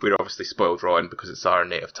 But we're obviously spoiled rotten because it's our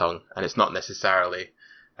native tongue, and it's not necessarily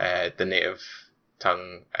the native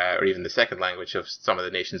tongue or even the second language of some of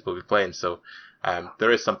the nations we'll be playing. So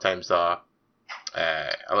there is sometimes a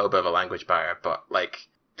little bit of a language barrier. But like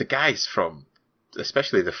the guys from,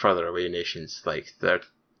 especially the further away nations, like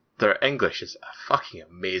their English is fucking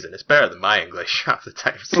amazing. It's better than my English half the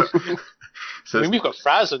time. So, so I mean, we've got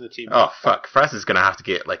Fraz on the team. oh fuck, Fraz is gonna have to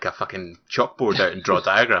get like a fucking chalkboard out and draw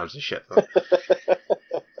diagrams and shit.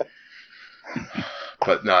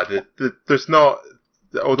 But no, there's not.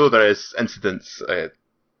 Although there is incidents that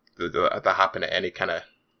happen at any kind of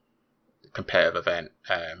competitive event,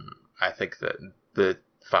 I think that the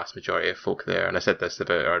vast majority of folk there, and I said this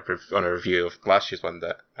about on a review of last year's one,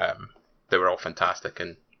 that they were all fantastic,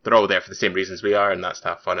 and they're all there for the same reasons we are, and that's to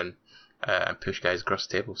have fun and push guys across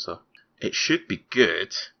the table. So it should be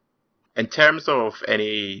good. In terms of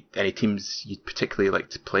any teams you'd particularly like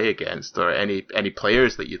to play against, or any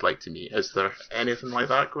players that you'd like to meet, is there anything like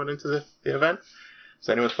that going into the event? Has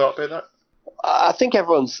anyone thought about that? I think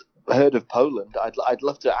everyone's heard of Poland. I'd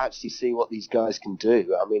love to actually see what these guys can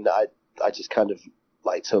do. I mean, I just kind of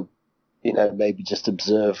like to, maybe just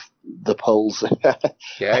observe the Poles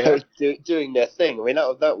Yeah. doing their thing. I mean,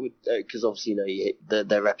 that would, because obviously,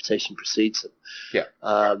 their reputation precedes them.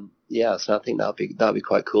 Yeah. So I think that'd be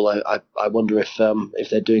quite cool. I wonder if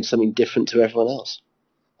they're doing something different to everyone else.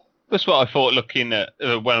 That's what I thought looking at,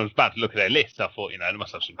 when I was about to look at their list. I thought, they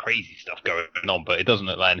must have some crazy stuff going on, but it doesn't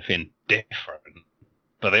look like anything different.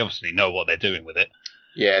 But they obviously know what they're doing with it.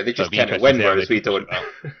 Yeah, they So just it'd be kind of interesting win, to see how whereas they we don't.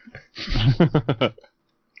 figure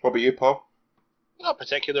What about you, Paul? Not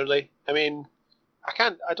particularly. I mean,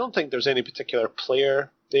 I don't think there's any particular player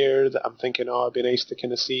there that I'm thinking, it'd be nice to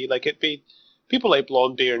kind of see. Like, it'd be people like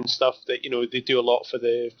Blonde Bear and stuff that, they do a lot for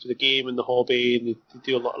the game and the hobby, and they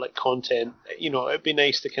do a lot of like content. It'd be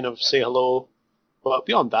nice to kind of say hello. But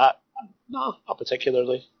beyond that, no, not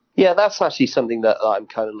particularly. Yeah, that's actually something that I'm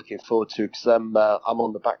kind of looking forward to, because I'm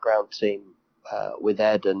on the background team with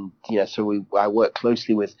Ed, and so I work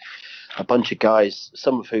closely with a bunch of guys,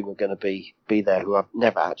 some of whom are going to be there who I've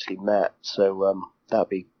never actually met. So that'd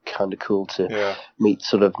be kind of cool to meet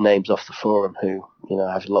sort of names off the forum who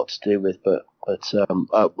I have a lot to do with, but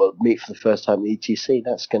meet for the first time in ETC.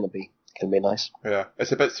 That's going to be nice. Yeah,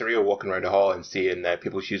 it's a bit surreal walking around the hall and seeing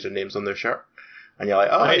people's usernames on their shirt, and you're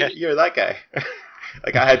like, you're that guy.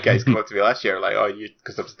 Like, I had guys come up to me last year, like,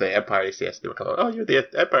 because it was the Empire ACS, they were kind of like, you're the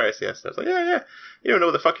Empire ACS. I was like, yeah, you don't know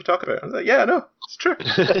what the fuck you're talking about. I was like, yeah, I know, it's true.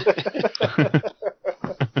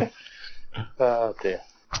 Oh dear.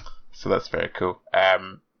 So that's very cool.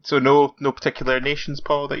 So no particular nations,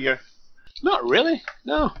 Paul, that you're... Not really,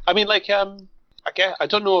 no. I mean, like, I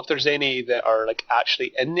don't know if there's any that are like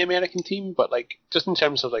actually in the American team, but like just in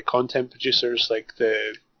terms of like content producers, like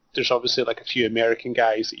there's obviously like a few American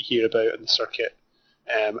guys that you hear about on the circuit,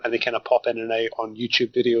 and they kind of pop in and out on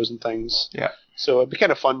YouTube videos and things. Yeah. So it'd be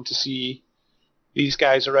kind of fun to see these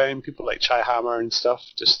guys around, people like Chai Hammer and stuff.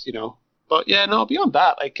 Just but yeah, no. Beyond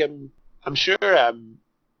that, like I'm sure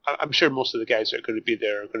most of the guys that are going to be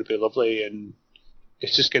there are going to be lovely, and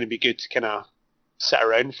it's just going to be good to kind of sit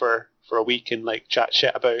around for a week and like chat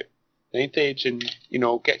shit about Ninth Age, and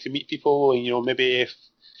get to meet people, and maybe if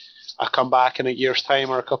I come back in a year's time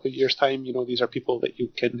or a couple of years' time, these are people that you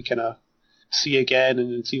can kind of see again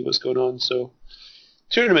and see what's going on. So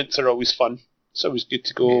tournaments are always fun. It's always good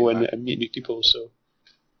to go and meet new people. So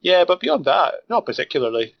yeah, but beyond that, not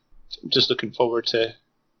particularly. I'm just looking forward to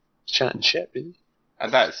chatting shit, really.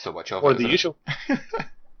 And that is so much of it. Or the usual.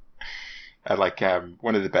 And like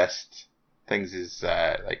one of the best things is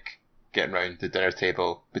like getting around the dinner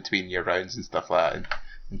table between your rounds and stuff like that,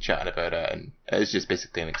 and chatting about it, and it's just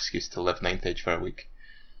basically an excuse to live Ninth Age for a week,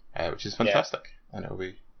 which is fantastic. Yeah. And it'll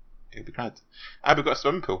be grand. And we've got a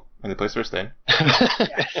swimming pool in the place we're staying.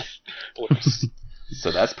 So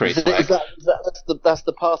that's pretty swag. That's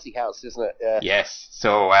the party house, isn't it? Yeah. Yes.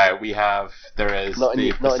 So there is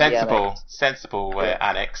the sensible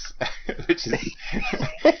annex, which is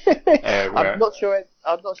I'm not sure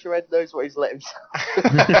Ed knows what he's let himself.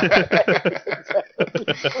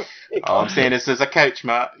 All I'm saying is there's a couch,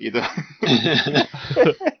 Matt. You don't.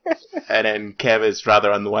 And then Kev has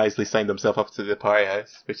rather unwisely signed himself up to the party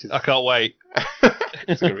house, which is. I can't wait.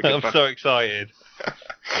 It's gonna be good I'm fun. so excited.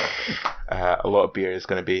 A lot of beer is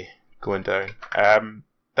going to be going down.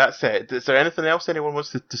 That's it. Is there anything else anyone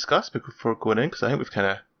wants to discuss before going in? Because I think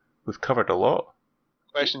we've covered a lot.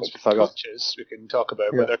 Questions for coaches we can talk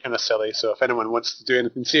about, but they're kind of silly. So if anyone wants to do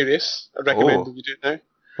anything serious, I'd recommend that you do it now.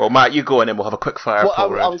 Well, Matt, you go in and we'll have a quick fire. Well,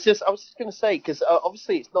 I was just going to say, because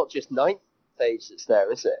obviously it's not just ninth stage that's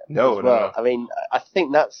there, is it? No, As well. no. I mean, I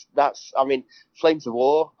think that's. I mean, Flames of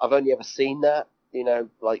War. I've only ever seen that. You know,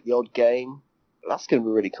 like the odd game. That's going to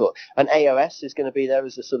be really cool. And AOS is going to be there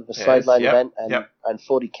as a sort of a sideline event, and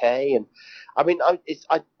 40k. And I mean, it's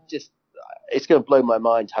going to blow my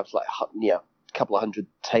mind to have like a couple of hundred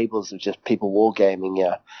tables of just people wargaming.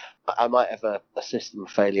 Yeah, I might have a system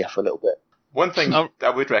failure for a little bit. One thing I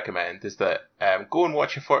would recommend is that go and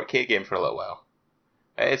watch a 40k game for a little while.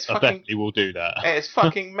 I definitely will do that. It's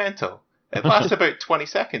fucking mental. It lasts about 20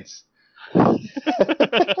 seconds. She's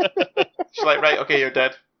like, right, okay, you're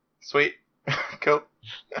dead. Sweet. Cool.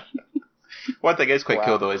 One thing is quite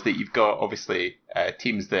cool, though, is that you've got, obviously,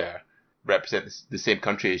 teams there represent the same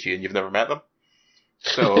country as you, and you've never met them.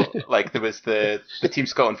 So, like, there was the Team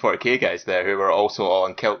Scotland 40k guys there who were also all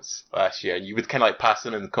in kilts last year, and you would kind of, like, pass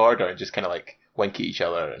them in the corridor and just kind of, like, wink at each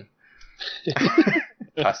other and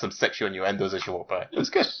pass some sexual innuendos as you walk by. It was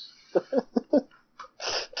good.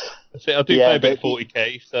 I do play a bit of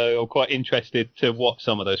 40k, so I'm quite interested to watch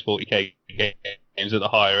some of those 40k games at the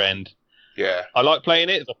higher end. Yeah. I like playing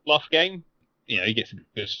it. It's a fluff game. You know, you get some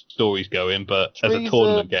good stories going, but as a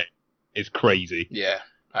tournament game, it's crazy. Yeah,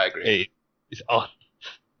 I agree. It's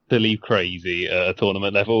utterly crazy at a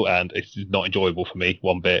tournament level, and it's not enjoyable for me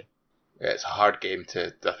one bit. Yeah, it's a hard game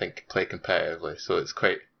to, I think, play competitively, so it's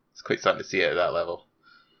quite starting to see it at that level.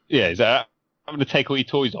 Yeah, is that having to take all your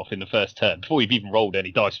toys off in the first turn before you've even rolled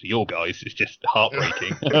any dice for your guys? It's just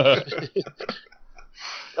heartbreaking.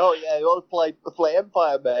 Oh yeah, you want to play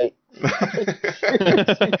Empire, mate.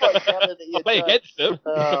 I'll play against them.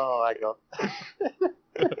 Oh my god.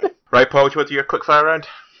 Right, Paul, do you want to do your quick fire round?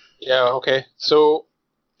 Yeah, okay. So,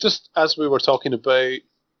 just as we were talking about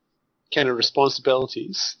kind of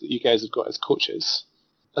responsibilities that you guys have got as coaches,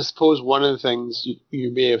 I suppose one of the things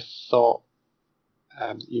you may have thought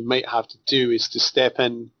you might have to do is to step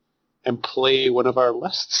in and play one of our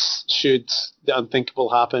lists should the unthinkable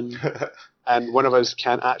happen and one of us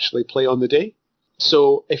can't actually play on the day.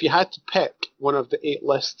 So if you had to pick one of the 8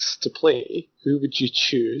 lists to play, who would you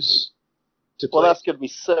choose to play? Well, that's going to be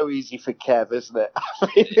so easy for Kev, isn't it?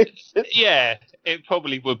 Yeah, it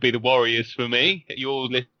probably would be the Warriors for me. Your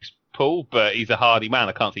list, Paul, but he's a hardy man.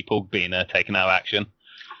 I can't see Paul being taken out of action.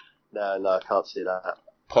 No, I can't see that.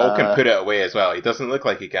 Paul can put it away as well. He doesn't look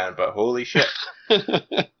like he can, but holy shit.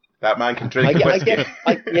 That man can drink whiskey.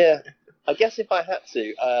 I guess if I had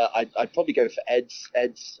to, I'd probably go for Ed's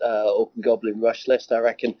Orc Goblin Rush list. I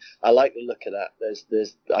reckon I like the look of that.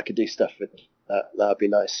 There's I could do stuff with that. That'd be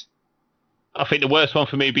nice. I think the worst one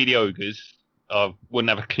for me would be the Ogres. I wouldn't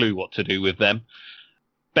have a clue what to do with them.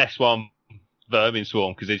 Best one, Vermin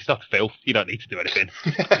Swarm, because it's not filth. You don't need to do anything.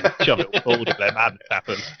 Shove it all of them. Madness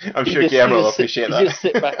happen. I'm sure Guillermo will appreciate that. You just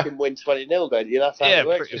sit back and win 20-0, don't you? That's how it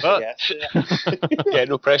works. Pretty much. Yeah,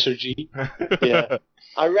 no pressure, G. Yeah.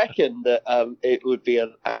 I reckon that it would be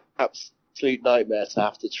an absolute nightmare to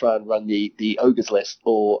have to try and run the ogres list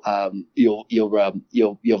or your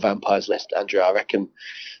vampires list, Andrew. I reckon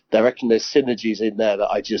there's synergies in there that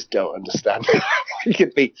I just don't understand. I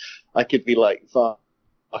could be like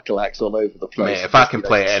Buckalax all over the place. Mate, if I can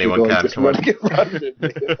play it, anyone can. Come on.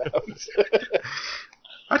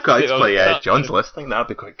 I'd quite like to play John's list. I think that'd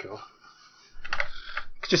be quite cool.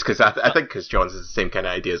 Just because I think because John's is the same kind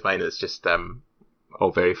of idea as mine. It's just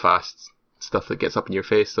all very fast stuff that gets up in your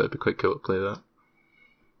face, so it'd be quite cool to play that.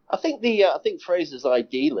 I think Fraser's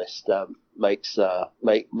ID list makes for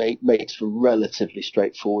relatively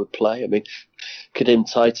straightforward play. I mean, Kadim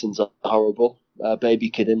Titans are horrible, baby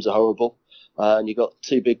Kadims are horrible, and you got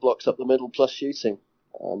 2 big blocks up the middle plus shooting.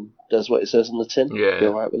 Does what it says on the tin. Yeah. You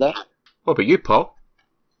all right with that? What about you, Paul?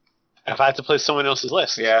 If I had to play someone else's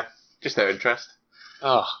list, Yeah, just out of interest.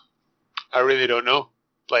 Oh, I really don't know.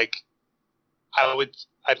 Like,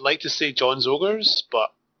 I'd like to say John's Ogres,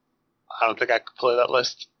 but I don't think I could play that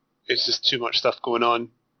list. It's just too much stuff going on.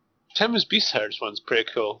 Tim's Beast Herds one's pretty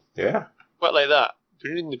cool. Yeah. Quite like that. I've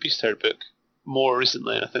been reading the Beast Herd book more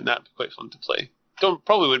recently, and I think that'd be quite fun to play.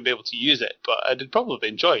 Probably wouldn't be able to use it, but I'd probably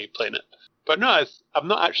enjoy playing it. But no, I've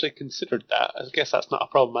not actually considered that. I guess that's not a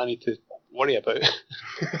problem I need to worry about.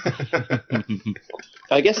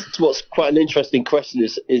 I guess what's quite an interesting question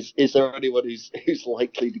is there anyone who's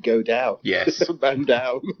likely to go down? Yes. Man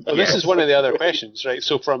down. Well, this is one of the other questions, right?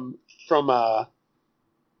 So from a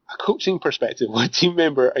coaching perspective, what team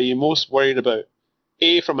member are you most worried about?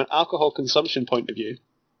 A, from an alcohol consumption point of view,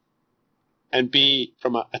 and B,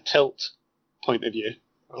 from a tilt point of view.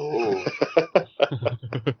 Oh.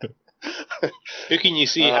 Who can you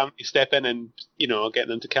see having to step in and, get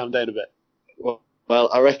them to calm down a bit? Well,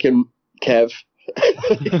 I reckon Kev.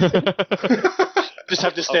 Just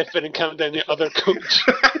have to step in and calm down the other coach.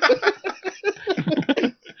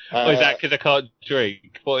 Is that because I can't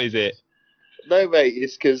drink? What is it? No, mate,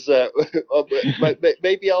 it's because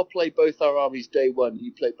maybe I'll play both our armies day one,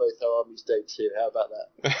 you play both our armies day two. How about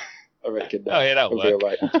that? I reckon That'll be all work.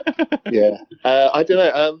 right. Yeah. I don't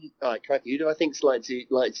know. All right, Cracky, who do I think's like to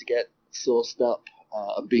get sauced up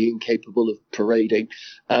and be incapable of parading?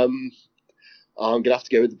 I'm going to have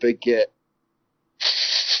to go with the big git.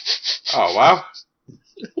 Oh, wow.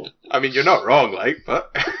 I mean, you're not wrong,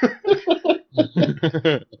 but...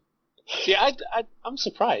 See, I'm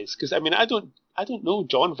surprised because I don't know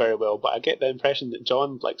John very well, but I get the impression that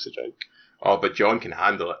John likes to drink. Oh, but John can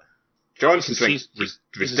handle it. John can drink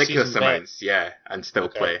ridiculous seasoned amounts, and still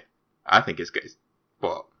play. I think it's good.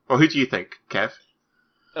 What? Well, who do you think, Kev?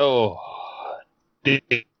 Oh,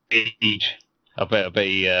 Deej. I bet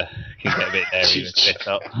he can get a bit there even set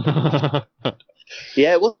up.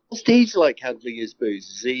 Yeah, what's Deej like handling his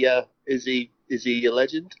booze? Is he a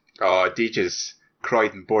legend? Oh, Deej is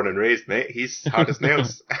Croydon born and raised, mate. He's hard as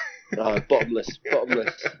nails. Bottomless. I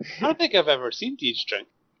don't think I've ever seen Deej drink.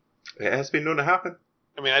 It has been known to happen.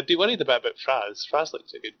 I mean, I'd be worried about Fraz. Fraz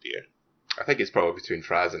likes a good beer. I think it's probably between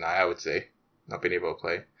Fraz and I would say, not being able to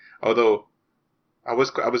play. Although, I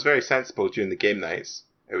was very sensible during the game nights.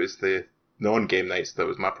 It was the non-game nights that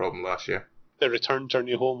was my problem last year. The return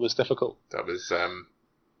journey home was difficult. That was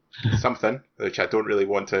something, which I don't really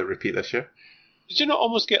want to repeat this year. Did you not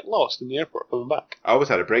almost get lost in the airport coming back? I always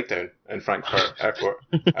had a breakdown in Frankfurt Airport.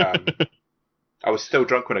 I was still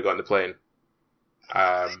drunk when I got on the plane.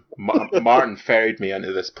 Martin ferried me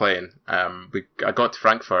into this plane. I got to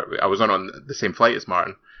Frankfurt. I was on the same flight as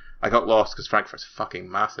Martin. I got lost because Frankfurt's fucking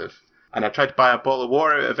massive. And I tried to buy a bottle of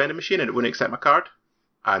water out of a vending machine and it wouldn't accept my card.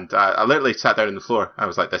 And I literally sat down on the floor. I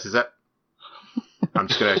was like, "This is it. I'm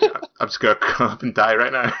just gonna come up and die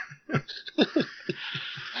right now."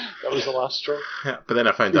 That was the last straw. Yeah, but then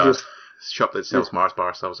I found out a shop that sells Mars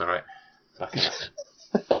bar, so I was alright. I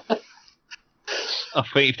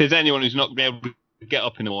think if there's anyone who's not going to be able to get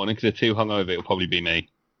up in the morning because they're too hungover, it'll probably be me.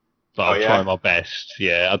 But I'll try my best.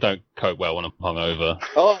 Yeah, I don't cope well when I'm hungover.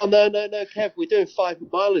 Oh, no, Kev, we're doing 5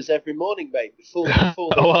 milers every morning, mate. Before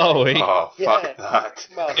Oh, are we? Oh, fuck that.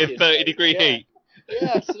 In 30-degree heat?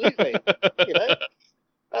 Yeah, absolutely.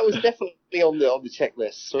 That was definitely on the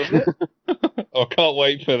checklist, wasn't it? I can't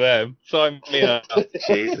wait for them. Sign me up.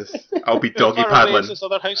 Jesus. I'll be doggy How far away paddling. is this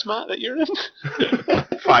other house, Matt, that you're in?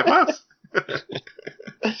 5 miles.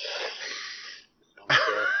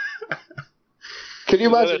 Can you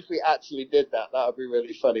imagine if we actually did that? That would be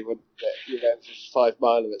really funny, wouldn't it? Just 5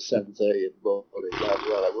 miler at 7:30 in the morning.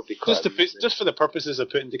 That would be quite just for the purposes of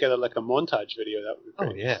putting together like a montage video, that would be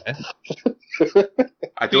great. Oh, yeah.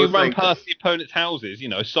 I Do you don't run think... past the opponent's houses,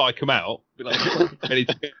 psych them out, be like, ready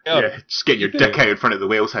to go. Yeah, just get your dick out in front of the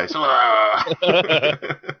whale's house.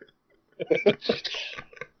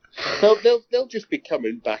 They'll just be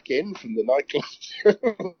coming back in from the nightclub.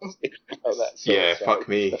 Yeah, fuck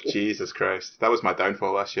me. Jesus Christ. That was my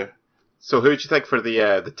downfall last year. So who do you think for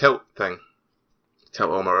the tilt thing?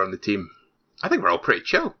 Tilt Omar on the team. I think we're all pretty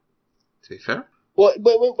chill, to be fair.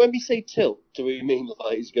 When we say tilt, do we mean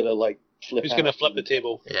like he's going to flip Who's out? going to flip the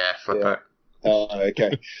table? Yeah, flip out.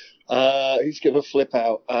 Okay. Who's going to flip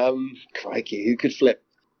out? Crikey, who could flip?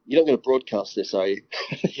 You're not going to broadcast this, are you?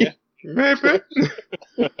 Yeah. Maybe.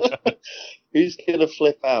 Who's going to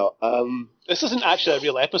flip out? This isn't actually a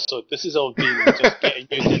real episode. This is all being just getting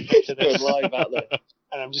used to this. Going live out there.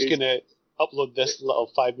 And I'm just going to upload this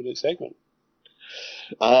little 5-minute segment.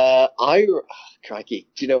 Crikey,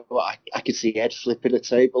 do you know what? I could see Ed flipping a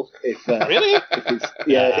table. If Really?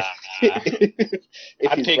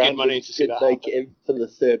 If I'd his pay good money to see didn't that make it in for the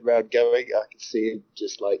 3rd round going, I could see him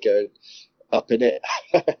just going up in it.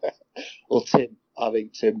 Or Tim. I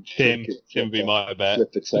think Tim Tim be my bet.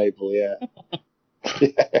 Flip a table, yeah. Do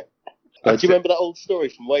you remember that old story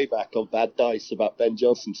from way back on Bad Dice about Ben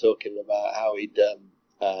Johnson talking about how he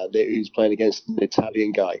was playing against an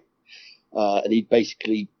Italian guy, and he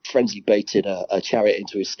basically frenzy baited a chariot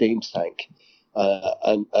into his steam tank,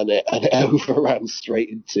 and it overran straight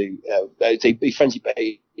into. He frenzy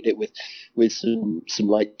baited it with some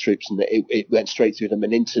light troops, and it went straight through them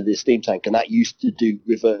and into the steam tank, and that used to do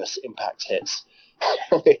reverse impact hits.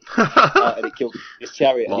 And it killed his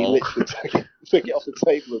chariot, and he literally took it off the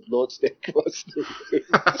table and launched it across the room.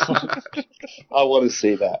 I want to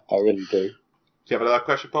see that. I really do. Do you have another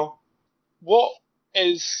question, Paul? What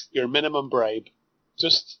is your minimum bribe?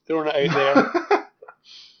 Just throwing it out there.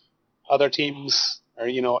 Other teams, or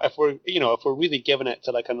if we're really giving it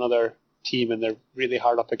to like another team and they're really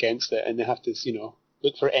hard up against it and they have to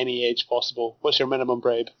look for any edge possible. What's your minimum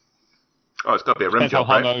bribe? Oh, it's got to be a rim Depends job,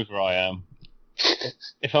 how right? hungover I am.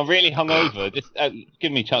 If I'm really hungover, just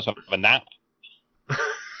give me a chance to have a nap.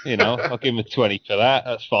 I'll give him a 20 for that.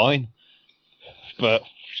 That's fine. But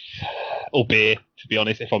or beer, to be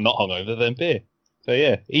honest. If I'm not hungover, then beer. So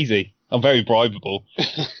yeah, easy. I'm very bribable.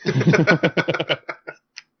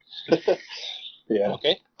 Yeah.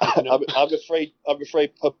 Okay. I'm afraid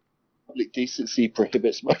public decency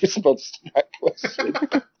prohibits my response to that question.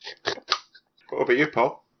 What about you,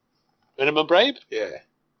 Paul? Minimum bribe? Yeah.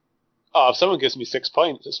 Oh, if someone gives me 6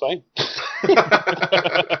 points, it's fine. You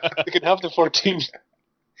can have the 14.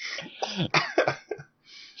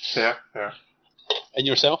 Yeah. And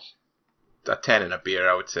yourself? A 10 and a beer,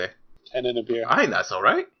 I would say. 10 and a beer. I think that's all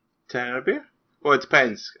right. 10 and a beer. Well, it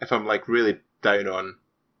depends. If I'm like really down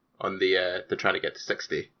on the trying to get to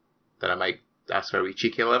 60, then I might ask for a wee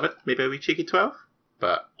cheeky 11, maybe a wee cheeky 12.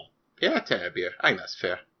 But yeah, 10 and a beer. I think that's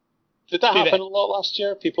fair. Did that happen a lot last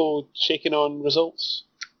year? People shaking on results?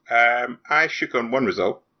 I shook on one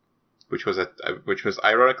result, which was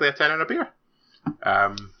ironically a 10 and a beer.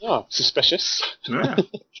 Oh, suspicious. Yeah.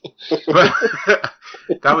 But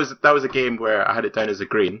that was a game where I had it down as a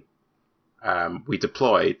green. We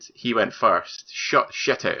deployed. He went first, shot the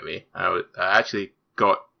shit out of me. I actually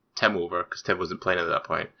got Tim over because Tim wasn't playing at that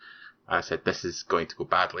point. And I said, "This is going to go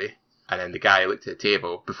badly." And then the guy looked at the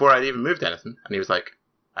table before I'd even moved anything, and he was like,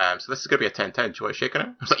 "So this is going to be a 10-10. Do you want to shake on it?"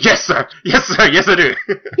 I was like, "Yes, sir. Yes, sir. Yes, I do.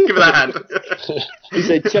 Give me that hand." He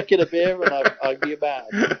said, "Chuck in a beer and I'll give you a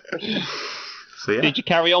bag." So yeah. Did you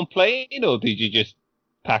carry on playing, or did you just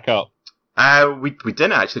pack up? We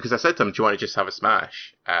didn't actually, because I said to him, "Do you want to just have a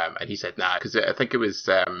smash?" And he said, "Nah," because I think it was,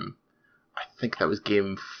 I think that was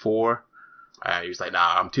game 4. He was like,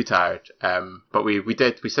 "Nah, I'm too tired." But we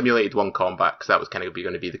simulated one combat because that was kind of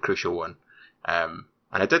going to be the crucial one. And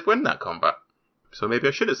I did win that combat, so maybe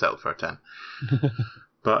I should have settled for a 10.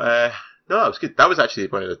 But no, that was good. That was actually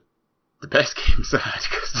one of the best games I had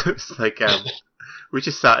because it was like we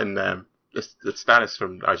just sat in. It's Stanis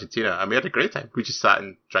from Argentina, and we had a great time. We just sat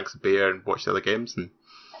and drank some beer and watched the other games and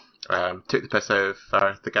took the piss out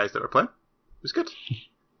of the guys that were playing. It was good.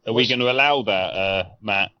 Are we going to allow that,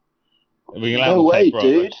 Matt? Are we going to allow No way, bribe?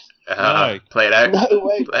 dude. No. Play it out. No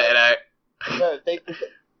way. Play it out. No,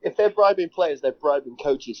 if they're bribing players, they're bribing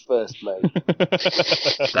coaches first, mate.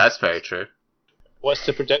 That's very true. What's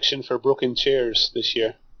the prediction for broken chairs this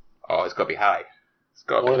year? Oh, it's got to be high. It's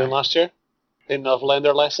got to More be than high. last year? Didn't have learned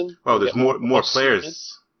their lesson? Well, there's Get more serious?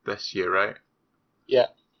 players this year, right? Yeah.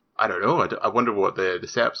 I don't know. I wonder what the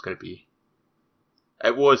setup's going to be.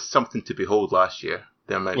 It was something to behold last year.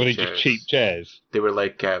 The amount Were of they chairs. just cheap chairs? They were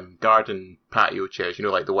like garden patio chairs,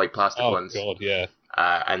 like the white plastic Oh, ones. God, yeah.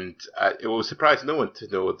 And it will surprise no one to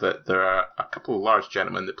know that there are a couple of large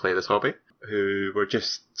gentlemen that play this hobby who were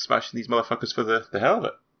just smashing these motherfuckers for the hell of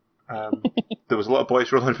it. There was a lot of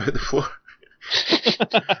boys rolling about the floor.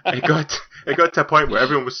 It got to a point where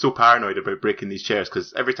everyone was so paranoid about breaking these chairs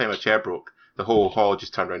because every time a chair broke, the whole hall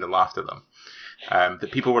just turned around and laughed at them.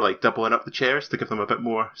 That people were like doubling up the chairs to give them a bit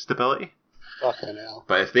more stability. Fucking hell.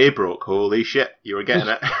 But if they broke, holy shit, you were getting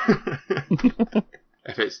it.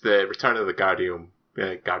 If it's the return of the garden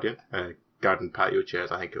patio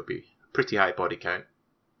chairs, I think it'll be a pretty high body count.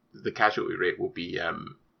 The casualty rate will be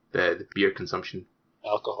the beer consumption,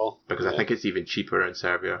 Alcohol. because I think it's even cheaper in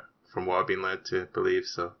Serbia, from what I've been led to believe.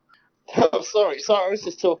 So I'm sorry, I was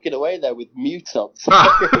just talking away there with mute on.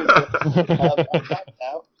 I'm back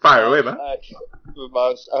now. fire away, man.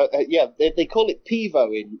 Yeah, they call it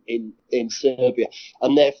pivo in Serbia,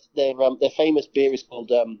 and their famous beer is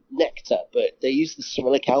called Nectar, but they use the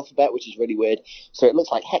Cyrillic alphabet, which is really weird. So it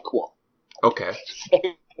looks like Heckwop. Okay. So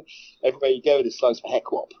everywhere you go, there's signs for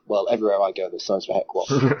Heckwop. Well, everywhere I go, there's signs for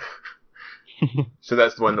Heckwop. So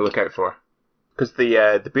that's the one to look out for. Because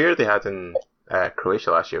the beer they had in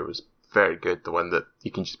Croatia last year was very good. The one that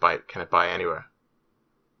you can just buy anywhere.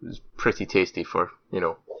 It was pretty tasty for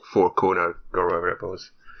 4 Kona or whatever it was.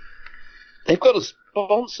 They've got a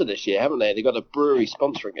sponsor this year, haven't they? They've got a brewery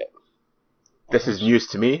sponsoring it. This is news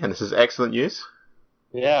to me, and this is excellent news.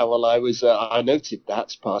 Yeah, well, I noted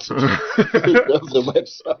that part of the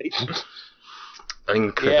website.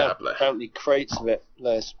 Incredible. Apparently crates of it.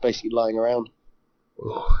 There's basically lying around.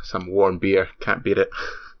 Oh, some warm beer. Can't beat it.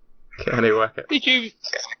 Can't work it. Did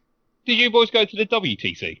you boys go to the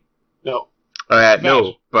WTC? No.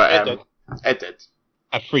 No, but Ed did. Ed did.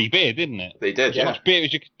 Had free beer, didn't it? They did, How much beer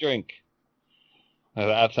as you could drink? Oh,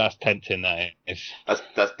 that's tempting, that is.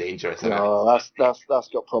 That's dangerous, isn't No, that's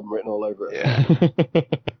got problem written all over it. Yeah.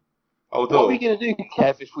 What are we going to do,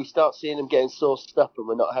 Kev, if we start seeing them getting sauced up and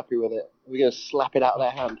we're not happy with it? Are we going to slap it out of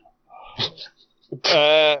their hand?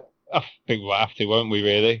 I think we'll have to, won't we,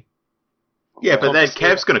 really? Yeah, but then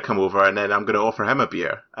Kev's going to come over and then I'm going to offer him a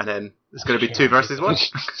beer. And then it's going to be 2 versus 1.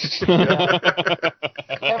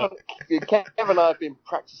 Kev and I have been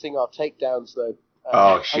practicing our takedowns, though.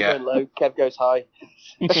 Oh, shit. I'm going low, Kev goes high.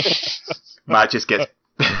 Matt just gets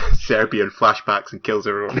Serbian flashbacks and kills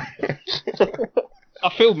everyone. I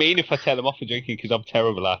feel mean if I tell them off for drinking because I'm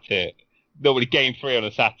terrible at it. Normally, game 3 on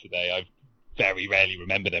a Saturday, I very rarely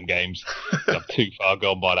remember them games. I'm too far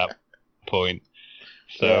gone by that point.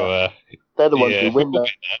 So they're the ones who win, though.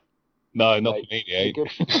 No, not for me, eh?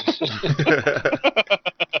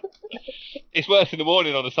 It's worse in the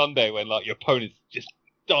morning on a Sunday when like your opponent's just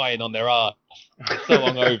dying on their ass. They're so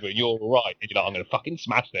hungover, and you're all right. And you're like, I'm going to fucking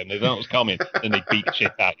smash them. They don't know what's coming. And they beat the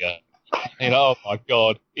shit out you. And oh my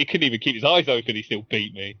god, he couldn't even keep his eyes open. He still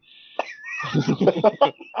beat me.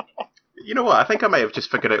 You know what? I think I might have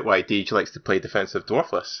just figured out why Deej likes to play defensive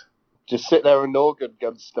dwarfless. Just sit there and organ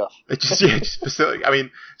gun stuff. Just facility. I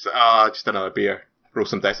mean, just another beer. Roll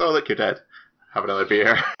some dice. Oh, look, you're dead. Have another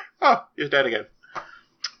beer. Oh, you're dead again.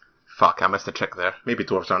 Fuck, I missed a trick there. Maybe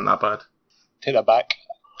dwarves aren't that bad. Take that back.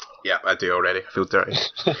 Yeah, I do already. I feel dirty.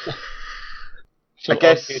 I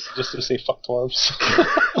guess just to say fuck dwarves.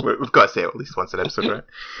 We've got to say it at least once an episode, right?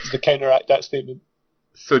 To counteract that statement.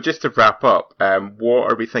 So just to wrap up,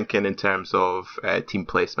 what are we thinking in terms of team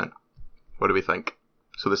placement? What do we think?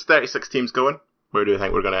 So there's 36 teams going. Where do you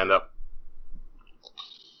think we're going to end up?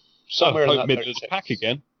 Somewhere in that middle of the pack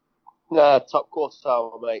again. Nah, top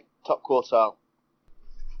quartile, mate. Top quartile.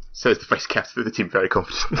 Says the vice captain of the team very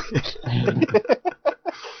confidently.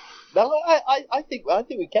 No, I think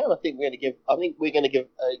we can. I think we're going to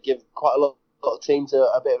give quite a lot of teams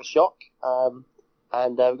a bit of a shock.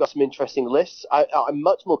 And we've got some interesting lists. I'm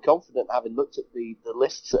much more confident having looked at the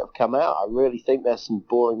lists that have come out. I really think there's some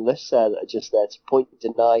boring lists there that are just there to point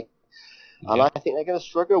and deny. And I think they're going to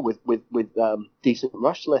struggle with decent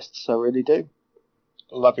rush lists. I really do.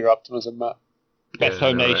 Love your optimism, Matt. Best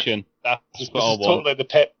home nation. That's what I want. Totally the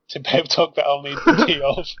pep talk that I'll need to tee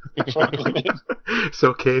off before I go in. It's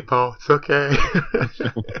okay, Paul. It's okay.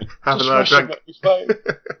 Have another drink.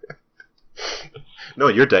 No,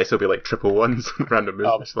 your dice will be like triple ones, random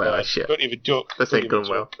moves. Shit. Don't even joke. This ain't going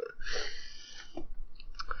well.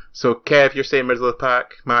 So, Kev, you're saying middle of the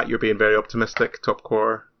pack. Matt, you're being very optimistic. Top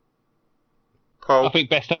core. Paul? I think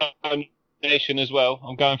best home nation as well.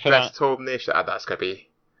 I'm going for best home nation. That's going to be...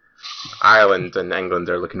 Ireland and England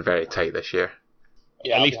are looking very tight this year.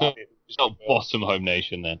 Yeah, at least not bottom home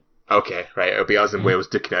nation then. Okay, right. It'll be us and Wales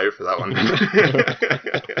duking out for that one.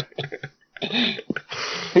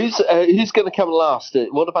 Who's going to come last?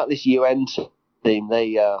 What about this UN team?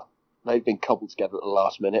 They've been cobbled together at the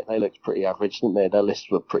last minute. They looked pretty average, didn't they? Their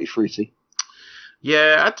lists were pretty fruity.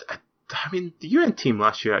 Yeah, I mean, the UN team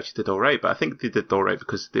last year actually did all right, but I think they did all right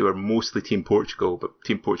because they were mostly Team Portugal, but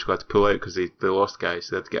Team Portugal had to pull out because they lost guys,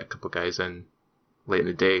 so they had to get a couple of guys in late in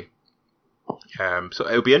the day. So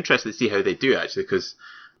it'll be interesting to see how they do, actually, because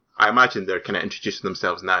I imagine they're kind of introducing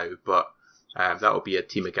themselves now, but that'll be a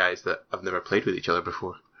team of guys that have never played with each other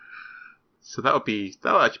before. So that'll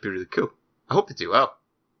actually be really cool. I hope they do well.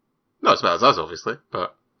 Not as well as us, obviously,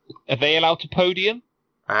 but... Are they allowed to podium?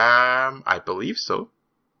 I believe so.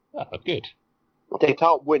 Oh, good. They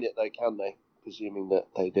can't win it, though, can they? Presuming that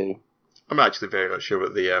they do. I'm actually very not sure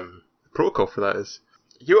what the protocol for that is.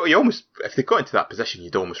 You almost, if they got into that position,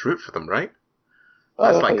 you'd almost root for them, right?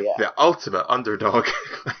 That's the ultimate underdog.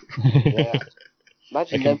 Yeah.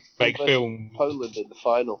 Imagine them make film Poland in the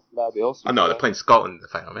final. That'd be awesome. I know, they're playing Scotland in the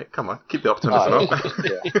final, mate. Come on, keep the optimism up.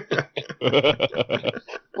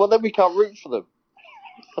 Well, then we can't root for them.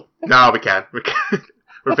 No, we can.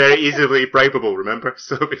 We're very easily bribable, remember?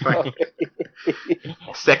 So it'll be fine.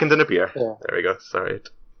 Second in a beer. Yeah. There we go. Sorry.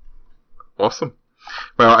 Awesome.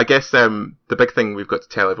 Well, I guess the big thing we've got to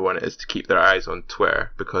tell everyone is to keep their eyes on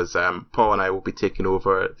Twitter, because Paul and I will be taking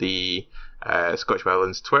over the Scottish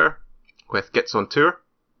Wildlands Twitter with Gits on Tour.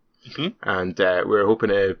 Mm-hmm. And we're hoping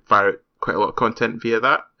to fire out quite a lot of content via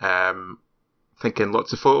that. Thinking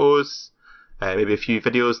lots of photos, maybe a few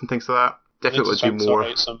videos and things like that. Definitely do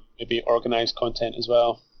more. Some maybe organised content as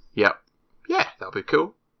well. Yeah, that'll be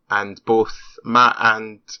cool. and both Matt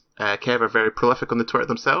and Kev are very prolific on the Twitter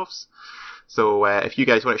themselves. So if you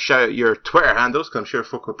guys want to shout out your Twitter handles, because I'm sure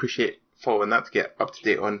folk will appreciate following that to get up to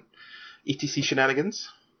date on ETC shenanigans.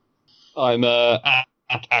 I'm at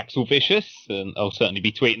Axel Vicious, and I'll certainly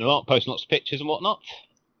be tweeting a lot, posting lots of pictures and whatnot.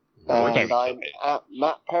 And I'm at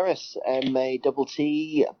Matt Perris, MattPerriss.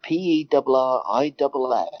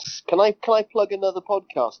 Can I plug another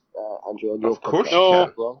podcast, Andrew, on your Of course podcast you can.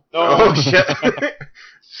 as well? No. Oh, shit.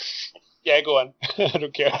 Yeah, go on. I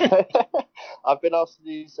don't care. I've been asked to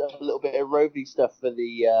do a little bit of roving stuff for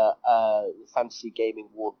the fantasy gaming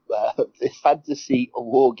war, the fantasy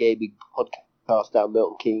war gaming podcast down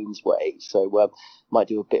Milton Keynes way. So might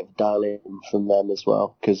do a bit of dial-in from them as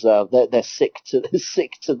well, because they're sick to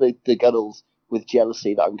the gunnels with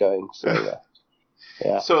jealousy that I'm going. So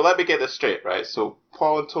yeah. So let me get this straight, right? So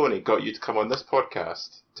Paul and Tony got you to come on this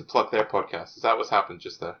podcast to plug their podcast. Is that what's happened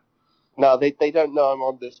just there? No, they don't know I'm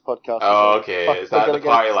on this podcast. Oh, okay. Is that the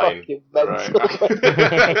party line? Right.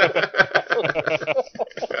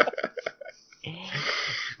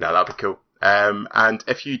 No, that'd be cool. And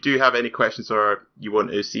if you do have any questions or you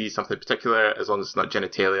want to see something particular, as long as it's not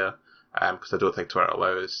genitalia, because I don't think Twitter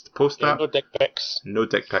allows to post that. No dick pics. No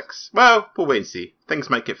dick pics. Well, we'll wait and see. Things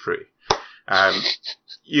might get free.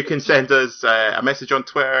 You can send us a message on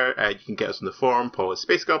Twitter. You can get us on the forum. Paul is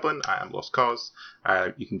Space Goblin. I am Lost Cause.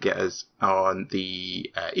 You can get us on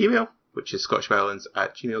the email, which is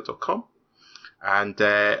scottishviolence@gmail.com. And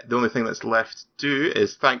the only thing that's left to do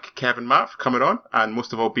is thank Kevin Matt for coming on, and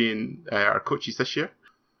most of all being our coaches this year.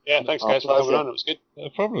 Yeah, thanks guys for coming on. It was good. No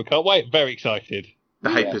problem. Can't wait. Very excited. The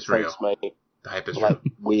hype is real. Thanks, mate. The hype is Like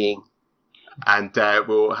real. weeing. And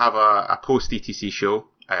we'll have a post-ETC show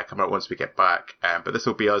come out once we get back. But this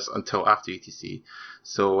will be us until after ETC.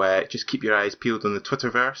 So just keep your eyes peeled on the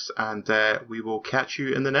Twitterverse, and we will catch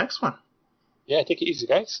you in the next one. Yeah, take it easy,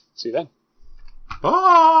 guys. See you then.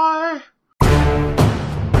 Bye!